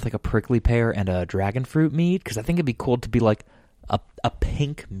want to come out with like a prickly pear and a dragon fruit mead, because I think it'd be cool to be like a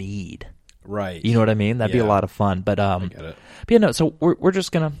pink mead. Right. You know what I mean? That'd be a lot of fun. But I get it. But yeah, no. So we're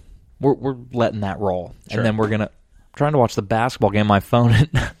just gonna we're letting that roll, and then we're gonna trying to watch the basketball game on my phone,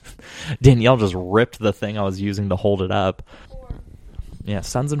 and Danielle just ripped the thing I was using to hold it up. 4. Yeah,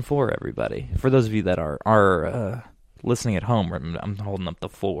 Suns and 4, everybody. For those of you that are listening at home, I'm holding up the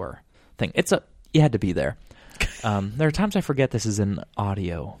 4 thing. You had to be there. There are times I forget this is an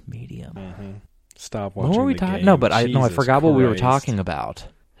audio medium. Stop watching. What were we talking? No, but I forgot what we were talking about.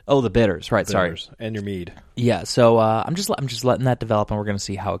 Oh, the bitters, right? Sorry, and your mead. Yeah, so I'm just letting that develop, and we're gonna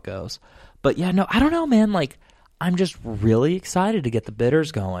see how it goes. But yeah, no, I don't know, man. Like, I'm just really excited to get the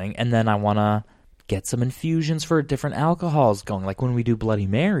bitters going, and then I want to get some infusions for different alcohols going. Like when we do Bloody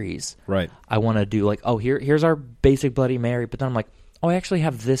Marys, right? I want to do like, here's our basic Bloody Mary, but then I'm like, I actually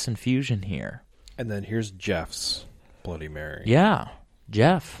have this infusion here, and then here's Jeff's Bloody Mary. Yeah,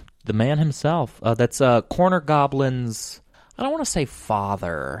 Jeff, the man himself. That's Corner Goblin's. I don't want to say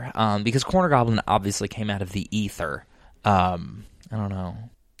father, because Corner Goblin obviously came out of the ether. I don't know.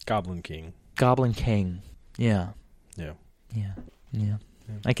 Goblin King. Yeah.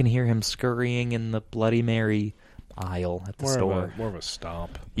 I can hear him scurrying in the Bloody Mary aisle at the store. More of a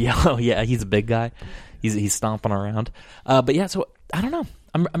stomp. Yeah, oh yeah, he's a big guy. He's stomping around. But yeah, so I don't know.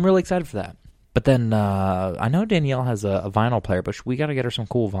 I'm really excited for that. But then I know Danielle has a vinyl player, but we got to get her some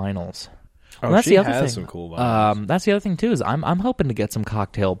cool vinyls. Oh, that's she the other has thing. some cool vinyls. That's the other thing too, is I'm hoping to get some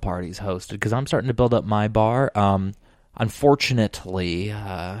cocktail parties hosted, because I'm starting to build up my bar. Unfortunately,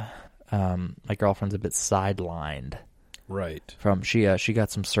 my girlfriend's a bit sidelined. Right. From she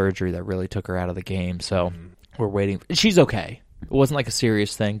got some surgery that really took her out of the game, so we're waiting. She's okay. It wasn't like a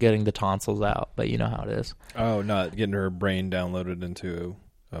serious thing, getting the tonsils out, but you know how it is. Oh, not getting her brain downloaded into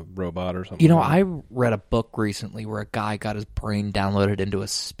a robot or something. You know, I read a book recently where a guy got his brain downloaded into a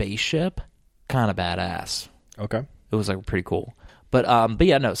spaceship. Kind of badass. Okay. It was like pretty cool. But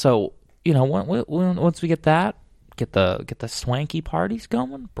yeah, no. So you know, once we get that, get the swanky parties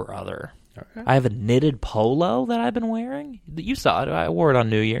going, brother. Okay. I have a knitted polo that I've been wearing. You saw it. I wore it on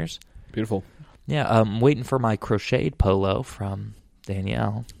New Year's. Beautiful. Yeah, I'm waiting for my crocheted polo from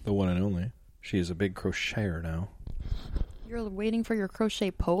Danielle. The one and only. She is a big crocheter now. You're waiting for your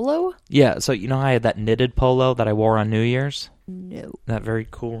crochet polo? Yeah, so you know I had that knitted polo that I wore on New Year's? No. That very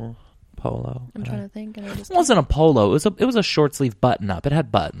cool polo. I'm trying to think. And it wasn't a polo. It was a short sleeve button up. It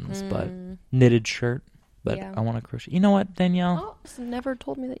had buttons, but knitted shirt. But yeah. I want to crochet. You know what, Danielle? Oh, never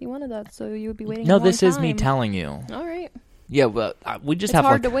told me that you wanted that, so you would be waiting. No, a long this is time. me telling you. All right. Yeah, well, we just it's have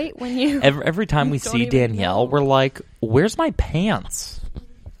hard like, to wait when you. Every time we see Danielle, we're like, "Where's my pants?"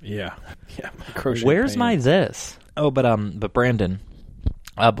 Yeah, my crochet. Where's pants. my this? Oh, but Brandon,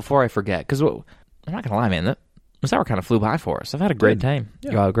 before I forget, because I'm not gonna lie, man, this hour kind of flew by for us. I've had a great time.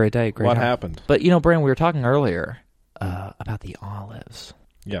 Yeah. You had a great day. What happened? But you know, Brandon, we were talking earlier about the olives.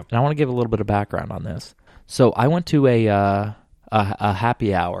 Yeah, and I want to give a little bit of background on this. So I went to a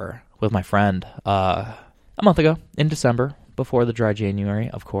happy hour with my friend a month ago in December, before the dry January,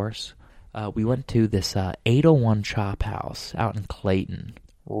 of course. We went to this 801 Chop House out in Clayton.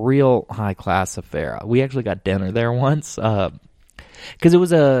 Real high class affair. We actually got dinner there once because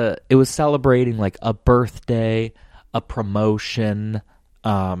it was celebrating like a birthday, a promotion,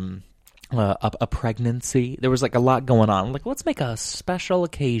 a pregnancy. There was like a lot going on. Like, let's make a special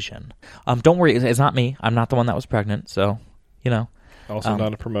occasion. Don't worry, it's not me. I'm not the one that was pregnant, so you know. Also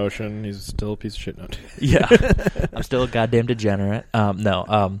not a promotion. He's still a piece of shit. No. Yeah, I'm still a goddamn degenerate.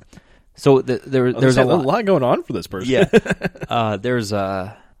 No. So there's a lot going on for this person. Yeah. There's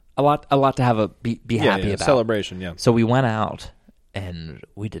a lot to have be happy about. Celebration. Yeah. So we went out and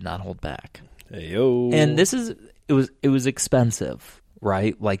we did not hold back. Hey-yo. And it was expensive,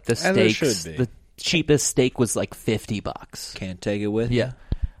 right? Like the steaks, the cheapest steak was like $50. Can't take it with you. Yeah.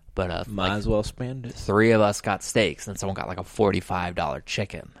 But might as well spend it. 3 of us got steaks, and someone got like a $45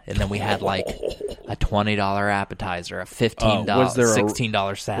 chicken, and then we had like a $20 appetizer, a $15,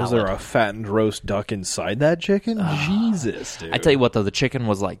 $16 salad. Was there a fattened roast duck inside that chicken? Jesus, dude! I tell you what, though, the chicken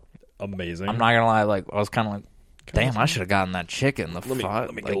was like amazing. I'm not gonna lie, like I was kind of like, damn, I should have gotten that chicken. Let me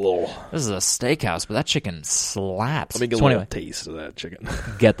get a little. This is a steakhouse, but that chicken slaps. Let me get a little taste of that chicken.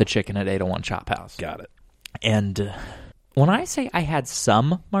 Get the chicken at 801 Chop House. Got it. And when I say I had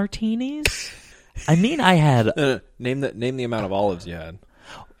some martinis, I mean I had name the amount of olives you had.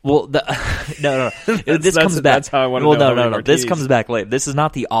 Well, no. This comes back. That's how I want to well, know. no. This martinis. comes back later. This is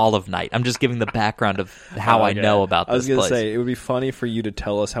not the olive night. I'm just giving the background of how I Okay. know about I was this gonna place. say it would be funny for you to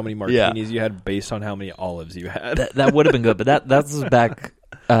tell us how many martinis you had based on how many olives you had. That would have been good, but that was back.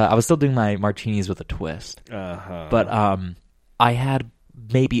 I was still doing my martinis with a twist, but I had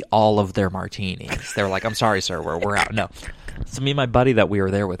maybe all of their martinis. They were like, "I'm sorry, sir, we're out." No, so me and my buddy that we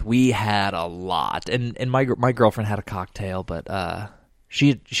were there with, we had a lot, and my girlfriend had a cocktail, but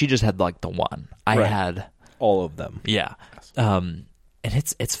she just had like the one. I Right. had all of them. yeah, and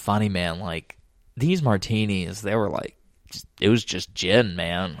it's funny, man. Like these martinis, they were like, it was just gin,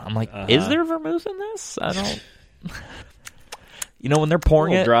 man. I'm like, is there vermouth in this? I don't. You know when they're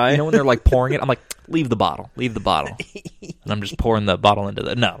pouring it, dry. you know when they're like pouring it, I'm like, leave the bottle, and I'm just pouring the bottle into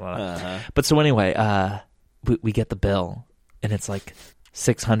the no. But so anyway, we get the bill, and it's like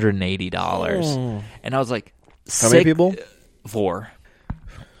 $680, and I was like, How many people? 4.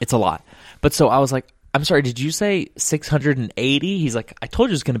 It's a lot. But so I was like, I'm sorry, did you say 680? He's like, I told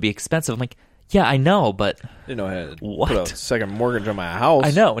you it was going to be expensive. I'm like, yeah, I know, but Didn't know I had to What? put a second mortgage on my house.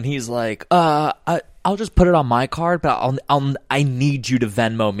 I know. And he's like, I'll just put it on my card, but I need you to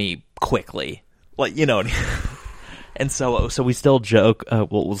Venmo me quickly. Like, you know. And so we still joke.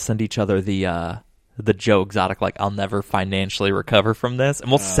 We'll send each other the Joe Exotic, like, I'll never financially recover from this. And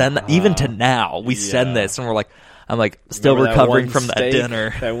we'll send that, even to now, we send this, and we're like, I'm like, still Remember recovering one from that steak?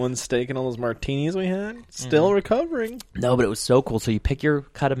 dinner. That one steak and all those martinis we had? Still recovering. No, but it was so cool. So you pick your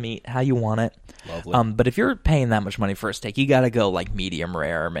cut of meat how you want it. Lovely. But if you're paying that much money for a steak, you got to go like medium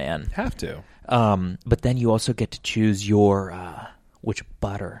rare, man. Have to. But then you also get to choose your which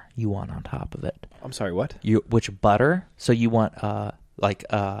butter you want on top of it. I'm sorry, what? Which butter? So you want my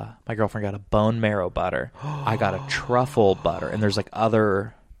girlfriend got a bone marrow butter. I got a truffle butter, and there's like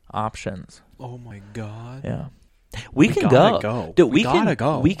other options. Oh my God. Yeah. We can gotta go. go. Dude, We gotta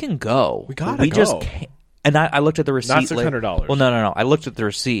go. We can go. We gotta We just go. can't. And I looked at the receipt. Not $600. Well, no. I looked at the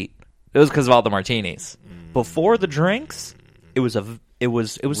receipt. It was because of all the martinis. Before the drinks, it was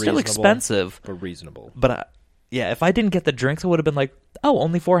still Reasonable. expensive. But reasonable. But yeah, if I didn't get the drinks, I would have been like, oh,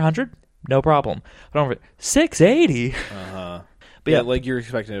 only 400, no problem. But $680. But yeah. yeah, like you're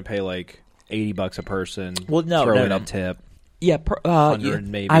expecting to pay like $80 a person. Well, no, throw no, in no. a tip. Yeah, 100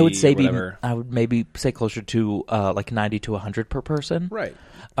 maybe, I would say whatever. I would maybe say closer to like 90 to 100 per person. Right.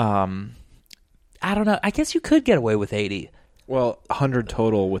 I don't know. I guess you could get away with 80. Well, 100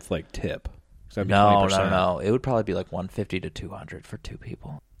 total with like tip. So that'd be No, 20%. no. It would probably be like 150 to 200 for 2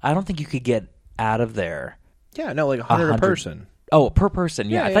 people. I don't think you could get out of there. Yeah, no, like 100 a 100. person. Oh, per person.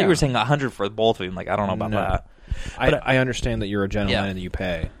 Yeah, Yeah, I thought you yeah. were saying 100 for both of them. Like, I don't know about No. that. I understand that you're a gentleman Yeah. and you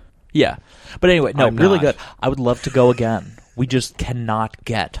pay. Yeah. But anyway, no, I'm really not. good. I would love to go again. We just cannot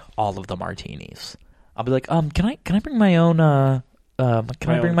get all of the martinis. I'll be like, can I bring my own can I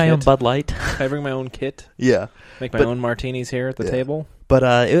bring own my own kit? Bud Light? Can I bring my own kit? Yeah. Make my But- own martinis here at the table? But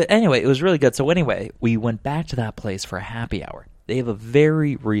anyway, it was really good. So anyway, we went back to that place for a happy hour. They have a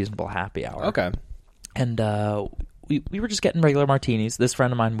very reasonable happy hour. Okay. And we were just getting regular martinis. This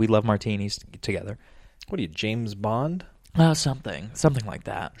friend of mine, we love martinis together. What are you, James Bond? Something like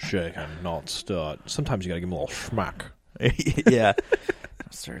that. Shake and not stir. Sometimes you gotta give him a little schmack. Yeah.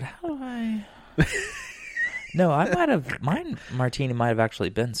 Mustard, how do I... No, I might have... Mine martini might have actually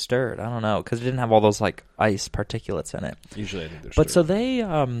been stirred. I don't know, because it didn't have all those, like, ice particulates in it. Usually I think they're But so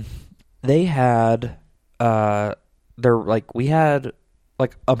stirred. they had... we had,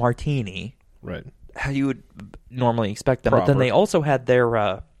 like, a martini, Right. how you would normally expect them. But then Proper. they also had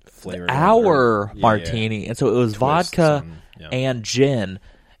their... Flavor. our Yeah, martini, and so it was Twists vodka and- yeah. and gin,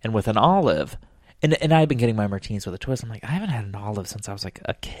 and with an olive. And I've been getting my martinis with a twist. I'm like, I haven't had an olive since I was like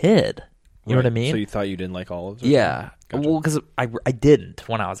a kid. You know what I Right. mean? So you thought you didn't like olives? or Yeah. something? Gotcha. Well, because I didn't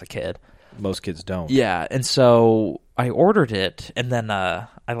when I was a kid. Most kids don't. Yeah, and so I ordered it, and then I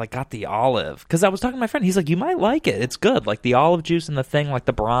like got the olive because I was talking to my friend. He's like, "You might like it. It's good. Like the olive juice and the thing, like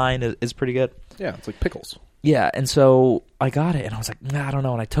the brine, is pretty good." Yeah, it's like pickles. Yeah, and so I got it, and I was like, nah, I don't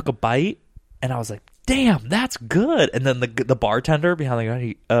know. And I took a bite, and I was like, damn, that's good. And then the bartender behind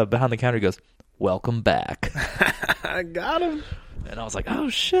the counter goes, "Welcome back." I got him. And I was like, oh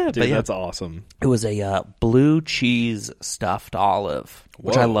shit. Dude, But yeah, that's awesome. it was a blue cheese stuffed olive,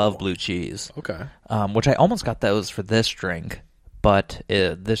 which I Whoa. love blue cheese. Okay. Which I almost got those for this drink, but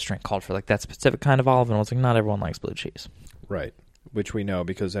this drink called for like that specific kind of olive, and I was like, not everyone likes blue cheese. Right. Which we know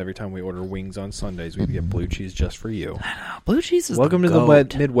because every time we order wings on Sundays, we get blue cheese just for you. Blue cheese is Welcome the to the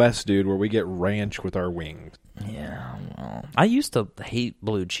goat. Midwest, dude, where we get ranch with our wings. Yeah, well, I used to hate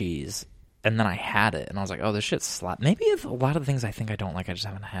blue cheese, and then I had it, and I was like, oh, this shit's slap. Maybe it's a lot of the things I think I don't like, I just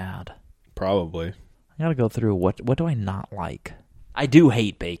haven't had. Probably. I gotta go through what do I not like? I do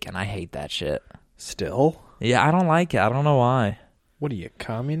hate bacon. I hate that shit. Still? Yeah, I don't like it. I don't know why. What are you,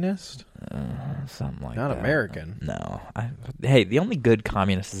 communist? Something like Not that. American. No. Hey, the only good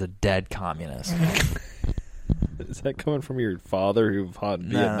communist is a dead communist. Is that coming from your father who fought in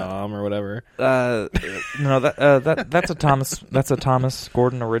Vietnam or whatever? No, that's a Thomas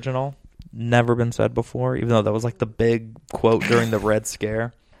Gordon original. Never been said before, even though that was like the big quote during the Red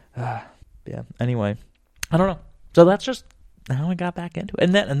Scare. Yeah. Anyway, I don't know. So that's just how I got back into it.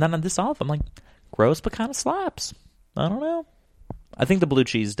 And then on this off, I'm like, gross, but kind of slaps. I don't know. I think the blue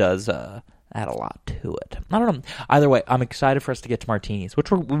cheese does add a lot to it. I don't know. Either way, I'm excited for us to get to martinis,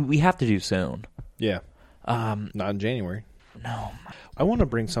 which we have to do soon. Yeah. Not in January. No. I want to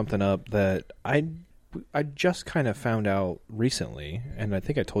bring something up that I just kind of found out recently, and I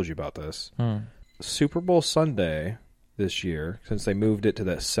think I told you about this. Super Bowl Sunday this year, since they moved it to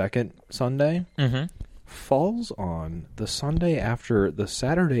that second Sunday, falls on the Sunday after the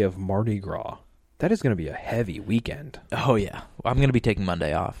Saturday of Mardi Gras. That is going to be a heavy weekend. Oh, yeah. I'm going to be taking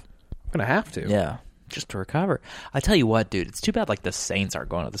Monday off. I'm going to have to. Yeah. Just to recover. I tell you what, dude, it's too bad like the Saints aren't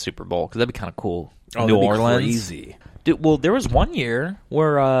going to the Super Bowl because that'd be kind of cool. Oh, New that'd be Orleans. crazy. Dude, well, there was one year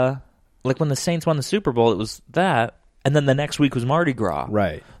where like when the Saints won the Super Bowl, it was that, and then the next week was Mardi Gras.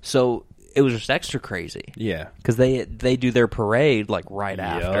 Right. So it was just extra crazy. Yeah. Because they do their parade like right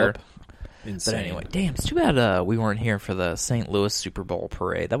after. Insane. But anyway, damn, it's too bad we weren't here for the St. Louis Super Bowl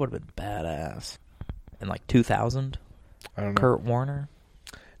parade. That would have been badass. In like 2000, I don't know. Kurt Warner.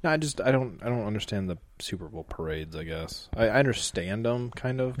 No, I don't understand the Super Bowl parades. I guess I understand them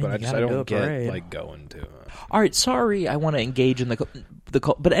kind of, but I don't get like going to. All right, sorry, I want to engage in the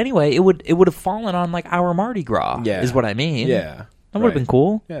but anyway, it would have fallen on like our Mardi Gras. Yeah, is what I mean. Yeah, that would have been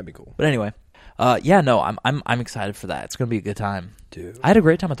cool. Yeah, it'd be cool. But anyway, yeah, no, I'm excited for that. It's gonna be a good time, dude. I had a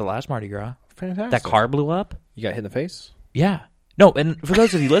great time at the last Mardi Gras. Fantastic. That car blew up. You got hit in the face. Yeah. No, and for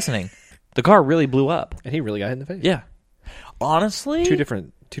those of you listening, the car really blew up, and he really got hit in the face. Yeah. Honestly, two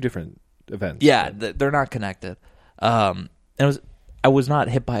different events. Yeah, they're not connected. And I was not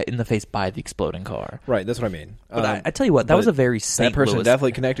hit in the face by the exploding car. Right, that's what I mean. But I tell you what, that was a very St. That person Louis.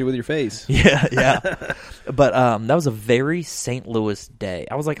 definitely connected with your face. Yeah. But that was a very St. Louis day.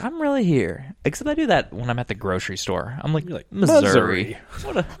 I was like, I'm really here. Except I do that when I'm at the grocery store. I'm like, Missouri.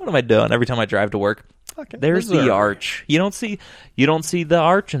 What am I doing every time I drive to work? Okay, There's Missouri. the arch. You don't see the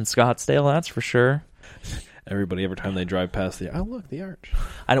arch in Scottsdale, that's for sure. Everybody, every time they drive past look, the arch.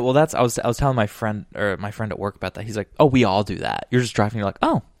 I know. Well, I was telling my friend at work about that. He's like, "Oh, we all do that. You're just driving. You're like,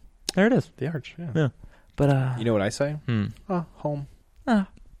 oh, there it is, the arch." Yeah. But you know what I say? Home. Home.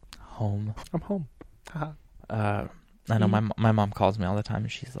 I'm home. I know my mom calls me all the time,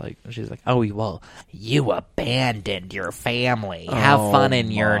 and she's like, "Oh, well, you abandoned your family. Have fun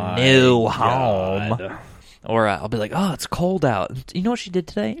in your new home." Or I'll be like, "Oh, it's cold out." You know what she did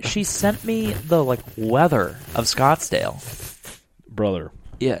today? She sent me the weather of Scottsdale, brother.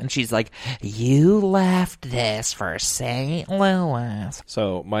 Yeah, and she's like, "You left this for St. Louis."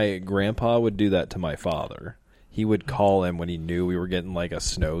 So my grandpa would do that to my father. He would call him when he knew we were getting like a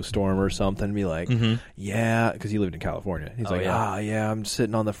snowstorm or something and be like, yeah, because he lived in California. He's yeah, I'm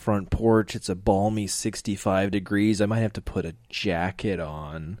sitting on the front porch. It's a balmy 65 degrees. I might have to put a jacket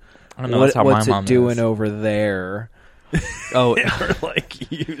on. I know, what's my mom it doing is. Over there? Oh, we're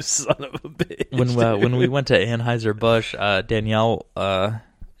like, you son of a bitch. When we went to Anheuser-Busch, Danielle,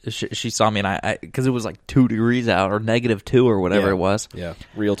 she saw me, and I because it was like 2 degrees out, or -2 or whatever it was. Yeah,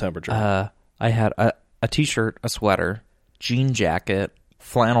 real temperature. I had a t-shirt, a sweater, jean jacket,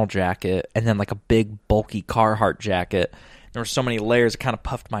 flannel jacket, and then like a big bulky Carhartt jacket. There were so many layers, it kind of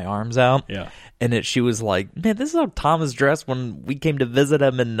puffed my arms out. Yeah. And she was like, "Man, this is how Thomas dressed when we came to visit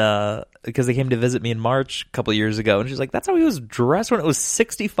him, and because they came to visit me in March a couple of years ago." And she's like, "That's how he was dressed when it was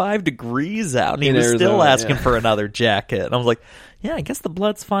 65 degrees out, and he was still asking for another jacket." And I was like, "Yeah, I guess the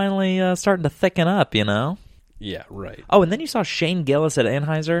blood's finally starting to thicken up, you know." Yeah, right. Oh, and then you saw Shane Gillis at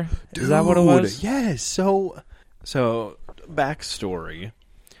Anheuser. Is that what it was? Yes. So backstory.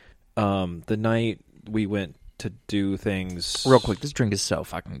 The night we went to do things Real quick, this drink is so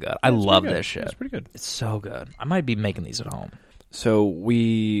fucking good. I love this shit. It's pretty good. It's so good. I might be making these at home. So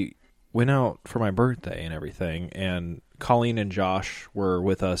we went out for my birthday and everything, and Colleen and Josh were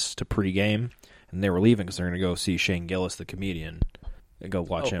with us to pregame, and they were leaving because they're going to go see Shane Gillis, the comedian, and go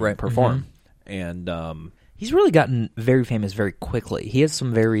watch him perform. And he's really gotten very famous very quickly. He has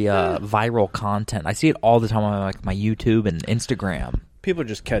some very viral content. I see it all the time on like my YouTube and Instagram. People are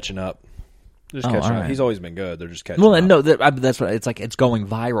just catching up. Catching up. Right. He's always been good. They're just catching up. up. No, that's what it's like. It's going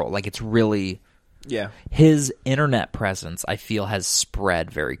viral. Like it's really Yeah. His internet presence, I feel, has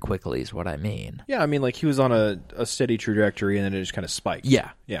spread very quickly, is what I mean. Yeah, I mean, like, he was on a steady trajectory, and then it just kind of spiked. Yeah.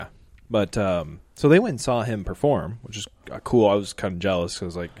 Yeah. But, so they went and saw him perform, which is cool. I was kind of jealous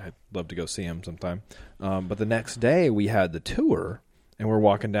because, like, I'd love to go see him sometime. But the next day, we had the tour, and we're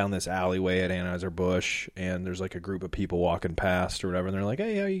walking down this alleyway at Anheuser-Busch, and there's, like, a group of people walking past or whatever, and they're like,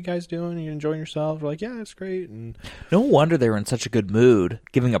 hey, how you guys doing? Are you enjoying yourselves? We're like, yeah, it's great. And No wonder they were in such a good mood,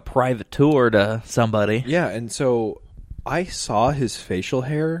 giving a private tour to somebody. yeah, and so I saw his facial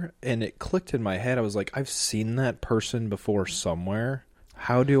hair, and it clicked in my head. I was like, I've seen that person before somewhere.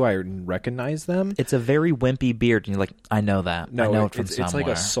 How do I recognize them? It's a very wimpy beard, and you're like, I know that. No, I know it from it's somewhere.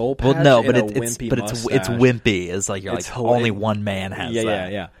 like a soul patch. Well, no, and but a it's wimpy it's mustache. wimpy. It's like you're It's like hilarious. only one man has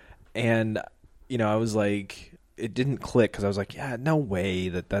that. Yeah. And I was like, it didn't click because I was like, yeah, no way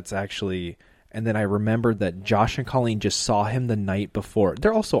that's actually. And then I remembered that Josh and Colleen just saw him the night before.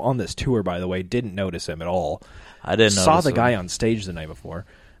 They're also on this tour, by the way. Didn't notice him at all. I didn't saw notice the him. guy on stage the night before.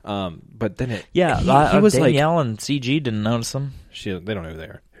 But then Yeah, he was Danielle and CG didn't notice him. they don't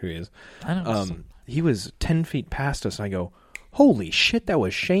know who he is. I noticed him. He was 10 feet past us, and I go, holy shit, that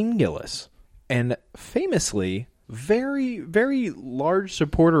was Shane Gillis. And famously, very, very large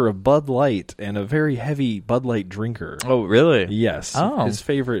supporter of Bud Light and a very heavy Bud Light drinker. Oh, really? Yes. Oh. His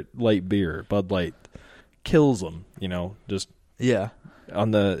favorite light beer, Bud Light, kills him, just Yeah.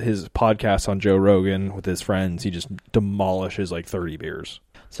 on his podcast on Joe Rogan with his friends, he just demolishes like 30 beers.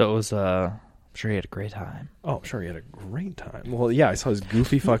 So it was, I'm sure he had a great time. Oh, I'm sure he had a great time. Well, yeah, I saw his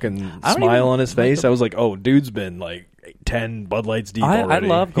goofy fucking I don't smile even on his like face. I was like, oh, dude's been like 10 Bud Lights deep I already.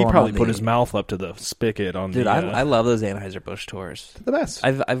 love He going probably on put the- his mouth up to the spigot on Dude, the... I love those Anheuser-Busch tours. the best.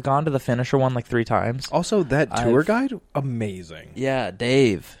 I've gone to the finisher one like 3 times. Also, that tour I've- guide, amazing. Yeah,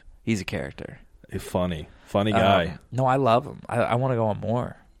 Dave. He's a character. Funny guy. No, I love him. I want to go on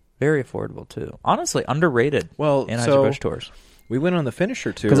more. Very affordable, too. Honestly, underrated. Well, Anheuser-Busch tours. We went on the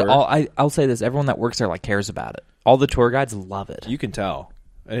finisher tour. Because I'll say this, everyone that works there like cares about it. All the tour guides love it. You can tell,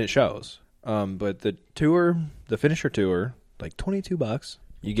 and it shows. But the finisher tour, like $22.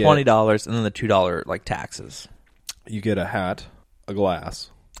 You get $20 and then the $2 like taxes. You get a hat, a glass.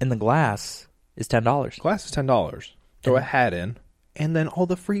 And the glass is $10. Glass is $10. Throw a hat in, and then all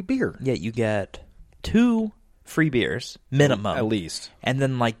the free beer. Yeah, you get 2 free beers minimum, At least. and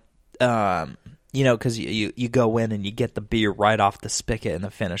then like because you go in and you get the beer right off the spigot in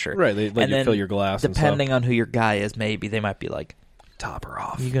the finisher. Right, they let And you then fill your glass and Depending on who your guy is, maybe they might be like, top her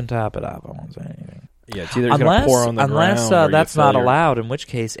off. you can top it up. I won't say anything. Yeah, it's either going to pour on the ground or you that's fill not your- allowed, in which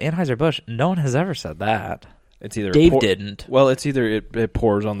case Anheuser-Busch, no one has ever said that. It's either Dave didn't. Well, it's either it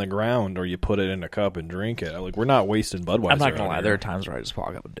pours on the ground or you put it in a cup and drink it. Like, we're not wasting Budweiser. I'm not gonna out lie. here. There are times where I just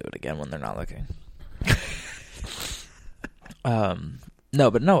walk up and do it again when they're not looking. No,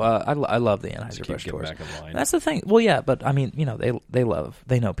 but no. I love the Just keep Anheuser-Busch getting tours. back in line. That's the thing. Well, yeah, but I mean,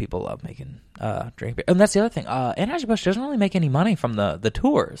 they know people love making drink beer, and that's the other thing. Anheuser-Busch doesn't really make any money from the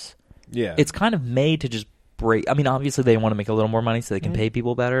tours. Yeah, It's kind of made to just break. I mean, obviously they want to make a little more money so they can pay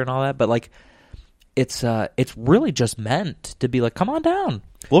people better and all that, but like, it's really just meant to be like, come on down,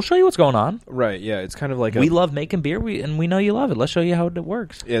 we'll show you what's going on. right. Yeah, it's kind of like We love making beer, and we know you love it. Let's show you how it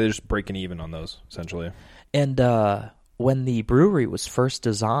works. Yeah, they're just breaking even on those essentially. And when the brewery was first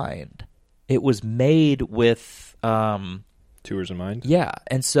designed, it was made with Tours in mind. yeah.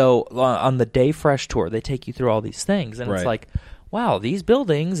 And so on the Day Fresh tour, they take you through all these things, and it's Right. like, wow, these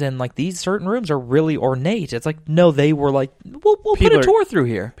buildings and like these certain rooms are really ornate. It's like, no, they were like, we'll put People a are- tour through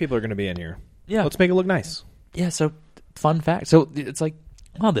here. People are going to be in here. Yeah, Let's make it look nice. yeah. So fun fact. So it's like,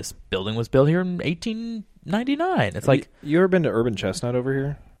 wow, this building was built here in 1899. It's like, you ever been to Urban Chestnut over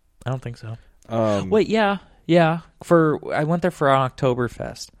here? I don't think so. Wait, Yeah. I went there for an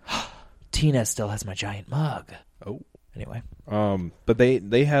Oktoberfest. Tina still has my giant mug. Oh. Anyway, but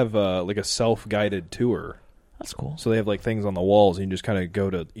they have like a self-guided tour. that's cool. So they have like things on the walls, and you just kind of go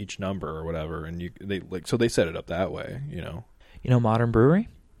to each number or whatever, and they set it up that way. You know, Modern Brewery.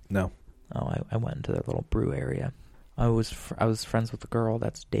 No. Oh, I went into their little brew area. I was friends with a girl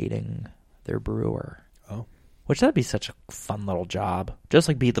that's dating their brewer. Oh. Which that'd be such a fun little job. Just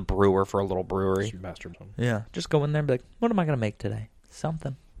like be the brewer for a little brewery. Master some. Yeah. Just go in there and be like, what am I going to make today?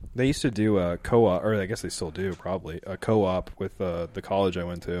 Something. They used to do a co-op, or I guess they still do probably, a co-op with the college I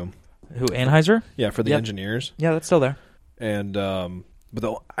went to. Who, Anheuser? Yeah, for the Yep. engineers. Yeah, that's still there. And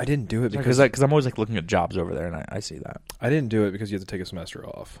I didn't do it Because I'm always like looking at jobs over there, and I see that. I didn't do it because you have to take a semester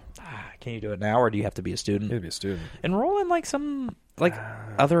off. Can you do it now, or do you have to be a You student? have to be a student. Enroll in like some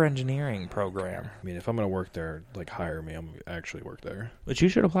other engineering program. I mean, if I'm going to work there, like hire me, I'm going to actually work there. Which you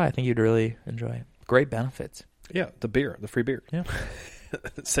should apply. I think you'd really enjoy it. Great benefits. Yeah, the free beer. Yeah.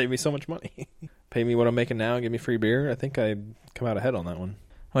 Save me so much money. pay me what I'm making now and give me free beer, I think I come out ahead on that one.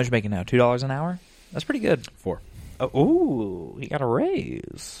 How much you making now? $2 an hour? That's pretty good. 4. Oh, ooh, you got a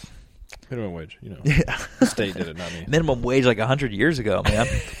raise. Minimum wage, Yeah. The state did it, not me. Minimum wage like 100 years ago, man.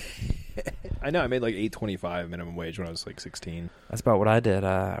 I know, I made like $8.25 minimum wage when I was like 16. That's about what I did.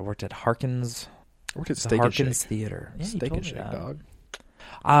 I worked at Harkins. I worked at The Steak and Harkins Shake. Theater. Yeah, you Steak told and me Shake, that. dog.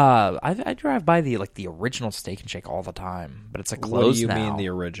 I drive by the original Steak and Shake all the time, but it's closed now. What do you mean the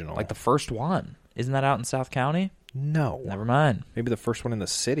original? Like the first one. Isn't that out in South County? No. Never mind. Maybe the first one in the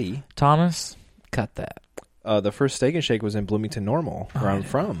city. Thomas, cut that. The first Steak and Shake was in Bloomington Normal, where I'm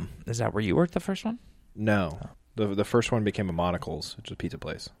from. Is that where you worked the first one? No. The first one became a Monocle's, which is a pizza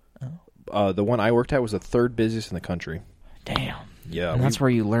place. Oh. The one I worked at was the third busiest in the country. Damn. Yeah. And that's where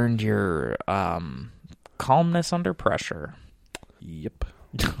you learned your calmness under pressure. Yep.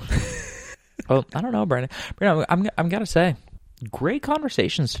 Well, I don't know, Brandon. Brandon, I'm gotta say, great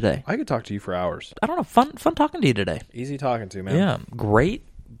conversations today. I could talk to you for hours. I don't know, fun talking to you today. Easy talking to, man. Yeah, great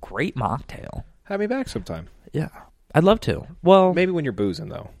mocktail. Have me back sometime. Yeah, I'd love to. Well, Maybe when you're boozing,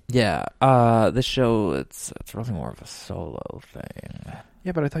 though. yeah. This show, it's really more of a solo thing.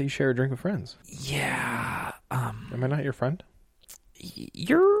 Yeah, but I thought you shared a drink with friends. Yeah. Am I not your friend?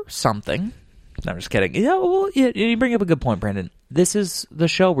 You're something. No, I'm just kidding. Yeah, well, you bring up a good point, Brandon. This is the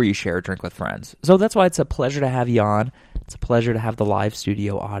show where you share a drink with friends. So that's why it's a pleasure to have you on. It's a pleasure to have the live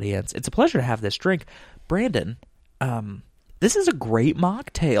studio audience. It's a pleasure to have this drink. Brandon, this is a great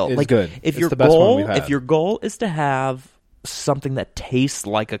mocktail. It's good. If It's your the best one we've goal, had. if your goal is to have something that tastes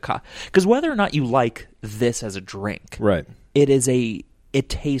like a because whether or not you like this as a drink, Right. it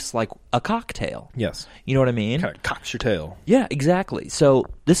tastes like a cocktail. Yes. You know what I mean? Kind of cocks your tail. Yeah, exactly. So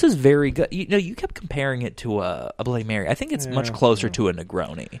this is very good. You kept comparing it to a Bloody Mary. I think it's much closer to a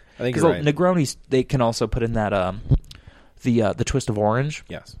Negroni. I think because you're right. Negronis, they can also put in that the twist of orange.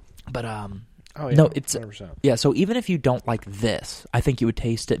 Yes. But Oh, yeah. no, it's 100%. yeah. So even if you don't like this, I think you would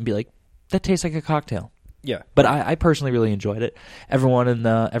taste it and be like, that tastes like a cocktail. Yeah. But I personally really enjoyed it. Everyone in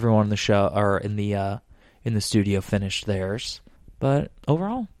the show or in the studio finished theirs. But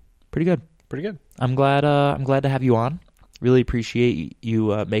overall, pretty good. Pretty good. I'm glad to have you on. Really appreciate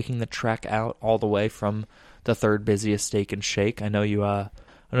you making the trek out all the way from the third busiest Steak and Shake. I know you have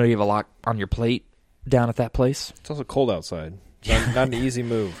a lot on your plate down at that place. It's also cold outside. Not an easy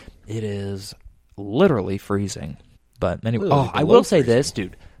move. It is literally freezing. But anyway, Literally I below will say freezing. this,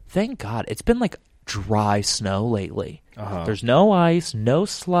 dude. Thank God it's been like dry snow lately. Uh-huh. There's no ice, no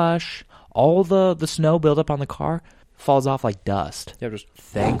slush. All the snow buildup on the car falls off like dust. Yeah, just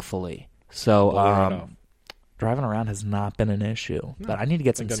Thankfully. So blow it right off. driving around has not been an issue. But I need to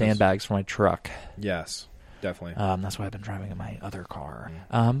get some thank goodness. sandbags for my truck. Yes, definitely. That's why I've been driving in my other car.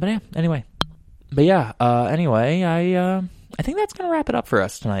 But yeah, anyway. Anyway, I think that's going to wrap it up for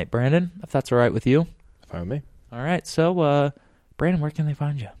us tonight, Brandon, if that's all right with you. Fine with me. All right. So, Brandon, where can they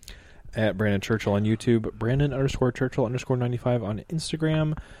find you? At Brandon Churchill on YouTube, Brandon_Churchill_95 on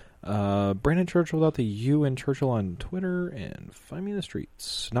Instagram, Brandon Churchill without the U and Churchill on Twitter, and find me in the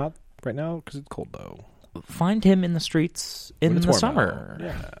streets. Not right now because it's cold though. Find him in the streets in When it's the warm summer. out.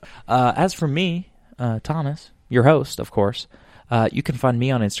 Yeah. As for me, Thomas, your host, of course, you can find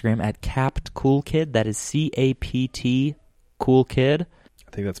me on Instagram at CaptCoolKid. That is CAPT Cool Kid.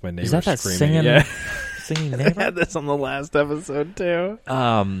 I think that's my neighbor Is that screaming. singing? Yeah. Singing I neighbor? had this on the last episode too.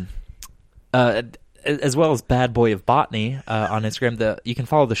 As well as Bad Boy of Botany on Instagram. You can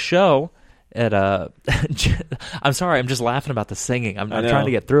follow the show at I'm sorry, I'm just laughing about the singing. I'm know. trying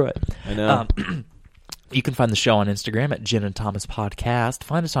to get through it. I know. You can find the show on Instagram at Jen and Thomas Podcast.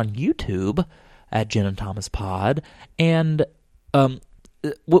 Find us on YouTube at Jen and Thomas Pod. And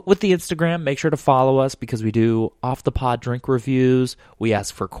with the Instagram, make sure to follow us because we do off the pod drink reviews. We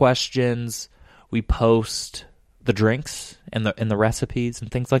ask for questions. We post the drinks and the recipes and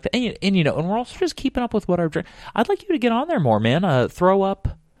things like that. And we're also just keeping up with what our drink. I'd like you to get on there more, man. Throw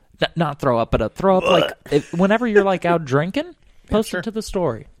up, not throw up, but throw up like whenever you're like out drinking. Post it to the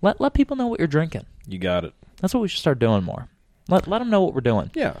story. Let people know what you're drinking. You got it. That's what we should start doing more. Let them know what we're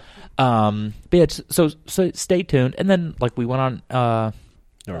doing. Yeah. But yeah, so stay tuned. And then like we went on. Don't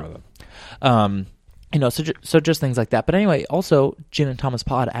worry about that. So just things like that. But anyway, also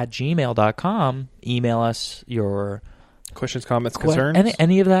ginandthomaspod@gmail.com. Email us your Questions, comments, concerns.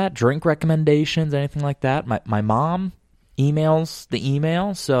 any of that, drink recommendations, anything like that. My mom emails the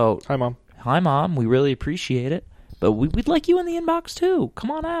email. So Hi, Mom. hi, Mom. We really appreciate it. But we'd like you in the inbox too.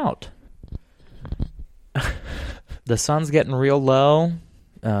 Come on out. The sun's getting real low,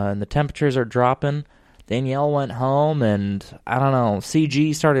 and the temperatures are dropping. Danielle went home, and I don't know.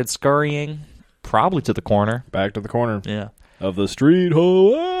 CG started scurrying, probably to the corner. Back to the corner Yeah. of the street.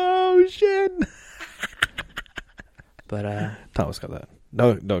 Oh, shit. But Thomas got that.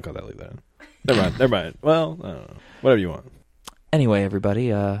 No, don't cut that. Leave that in. Never mind. Well, I don't know. Whatever you want. anyway, everybody,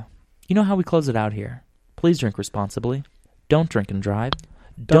 you know how we close it out here. Please drink responsibly. Don't drink and drive.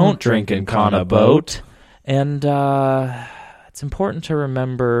 Don't drink and con a boat. And it's important to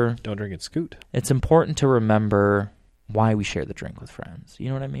remember. Don't drink and scoot. It's important to remember why we share the drink with friends. You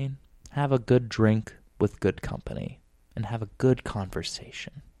know what I mean? Have a good drink with good company and have a good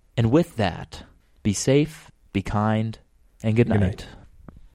conversation. And with that, be safe, be kind, and good night.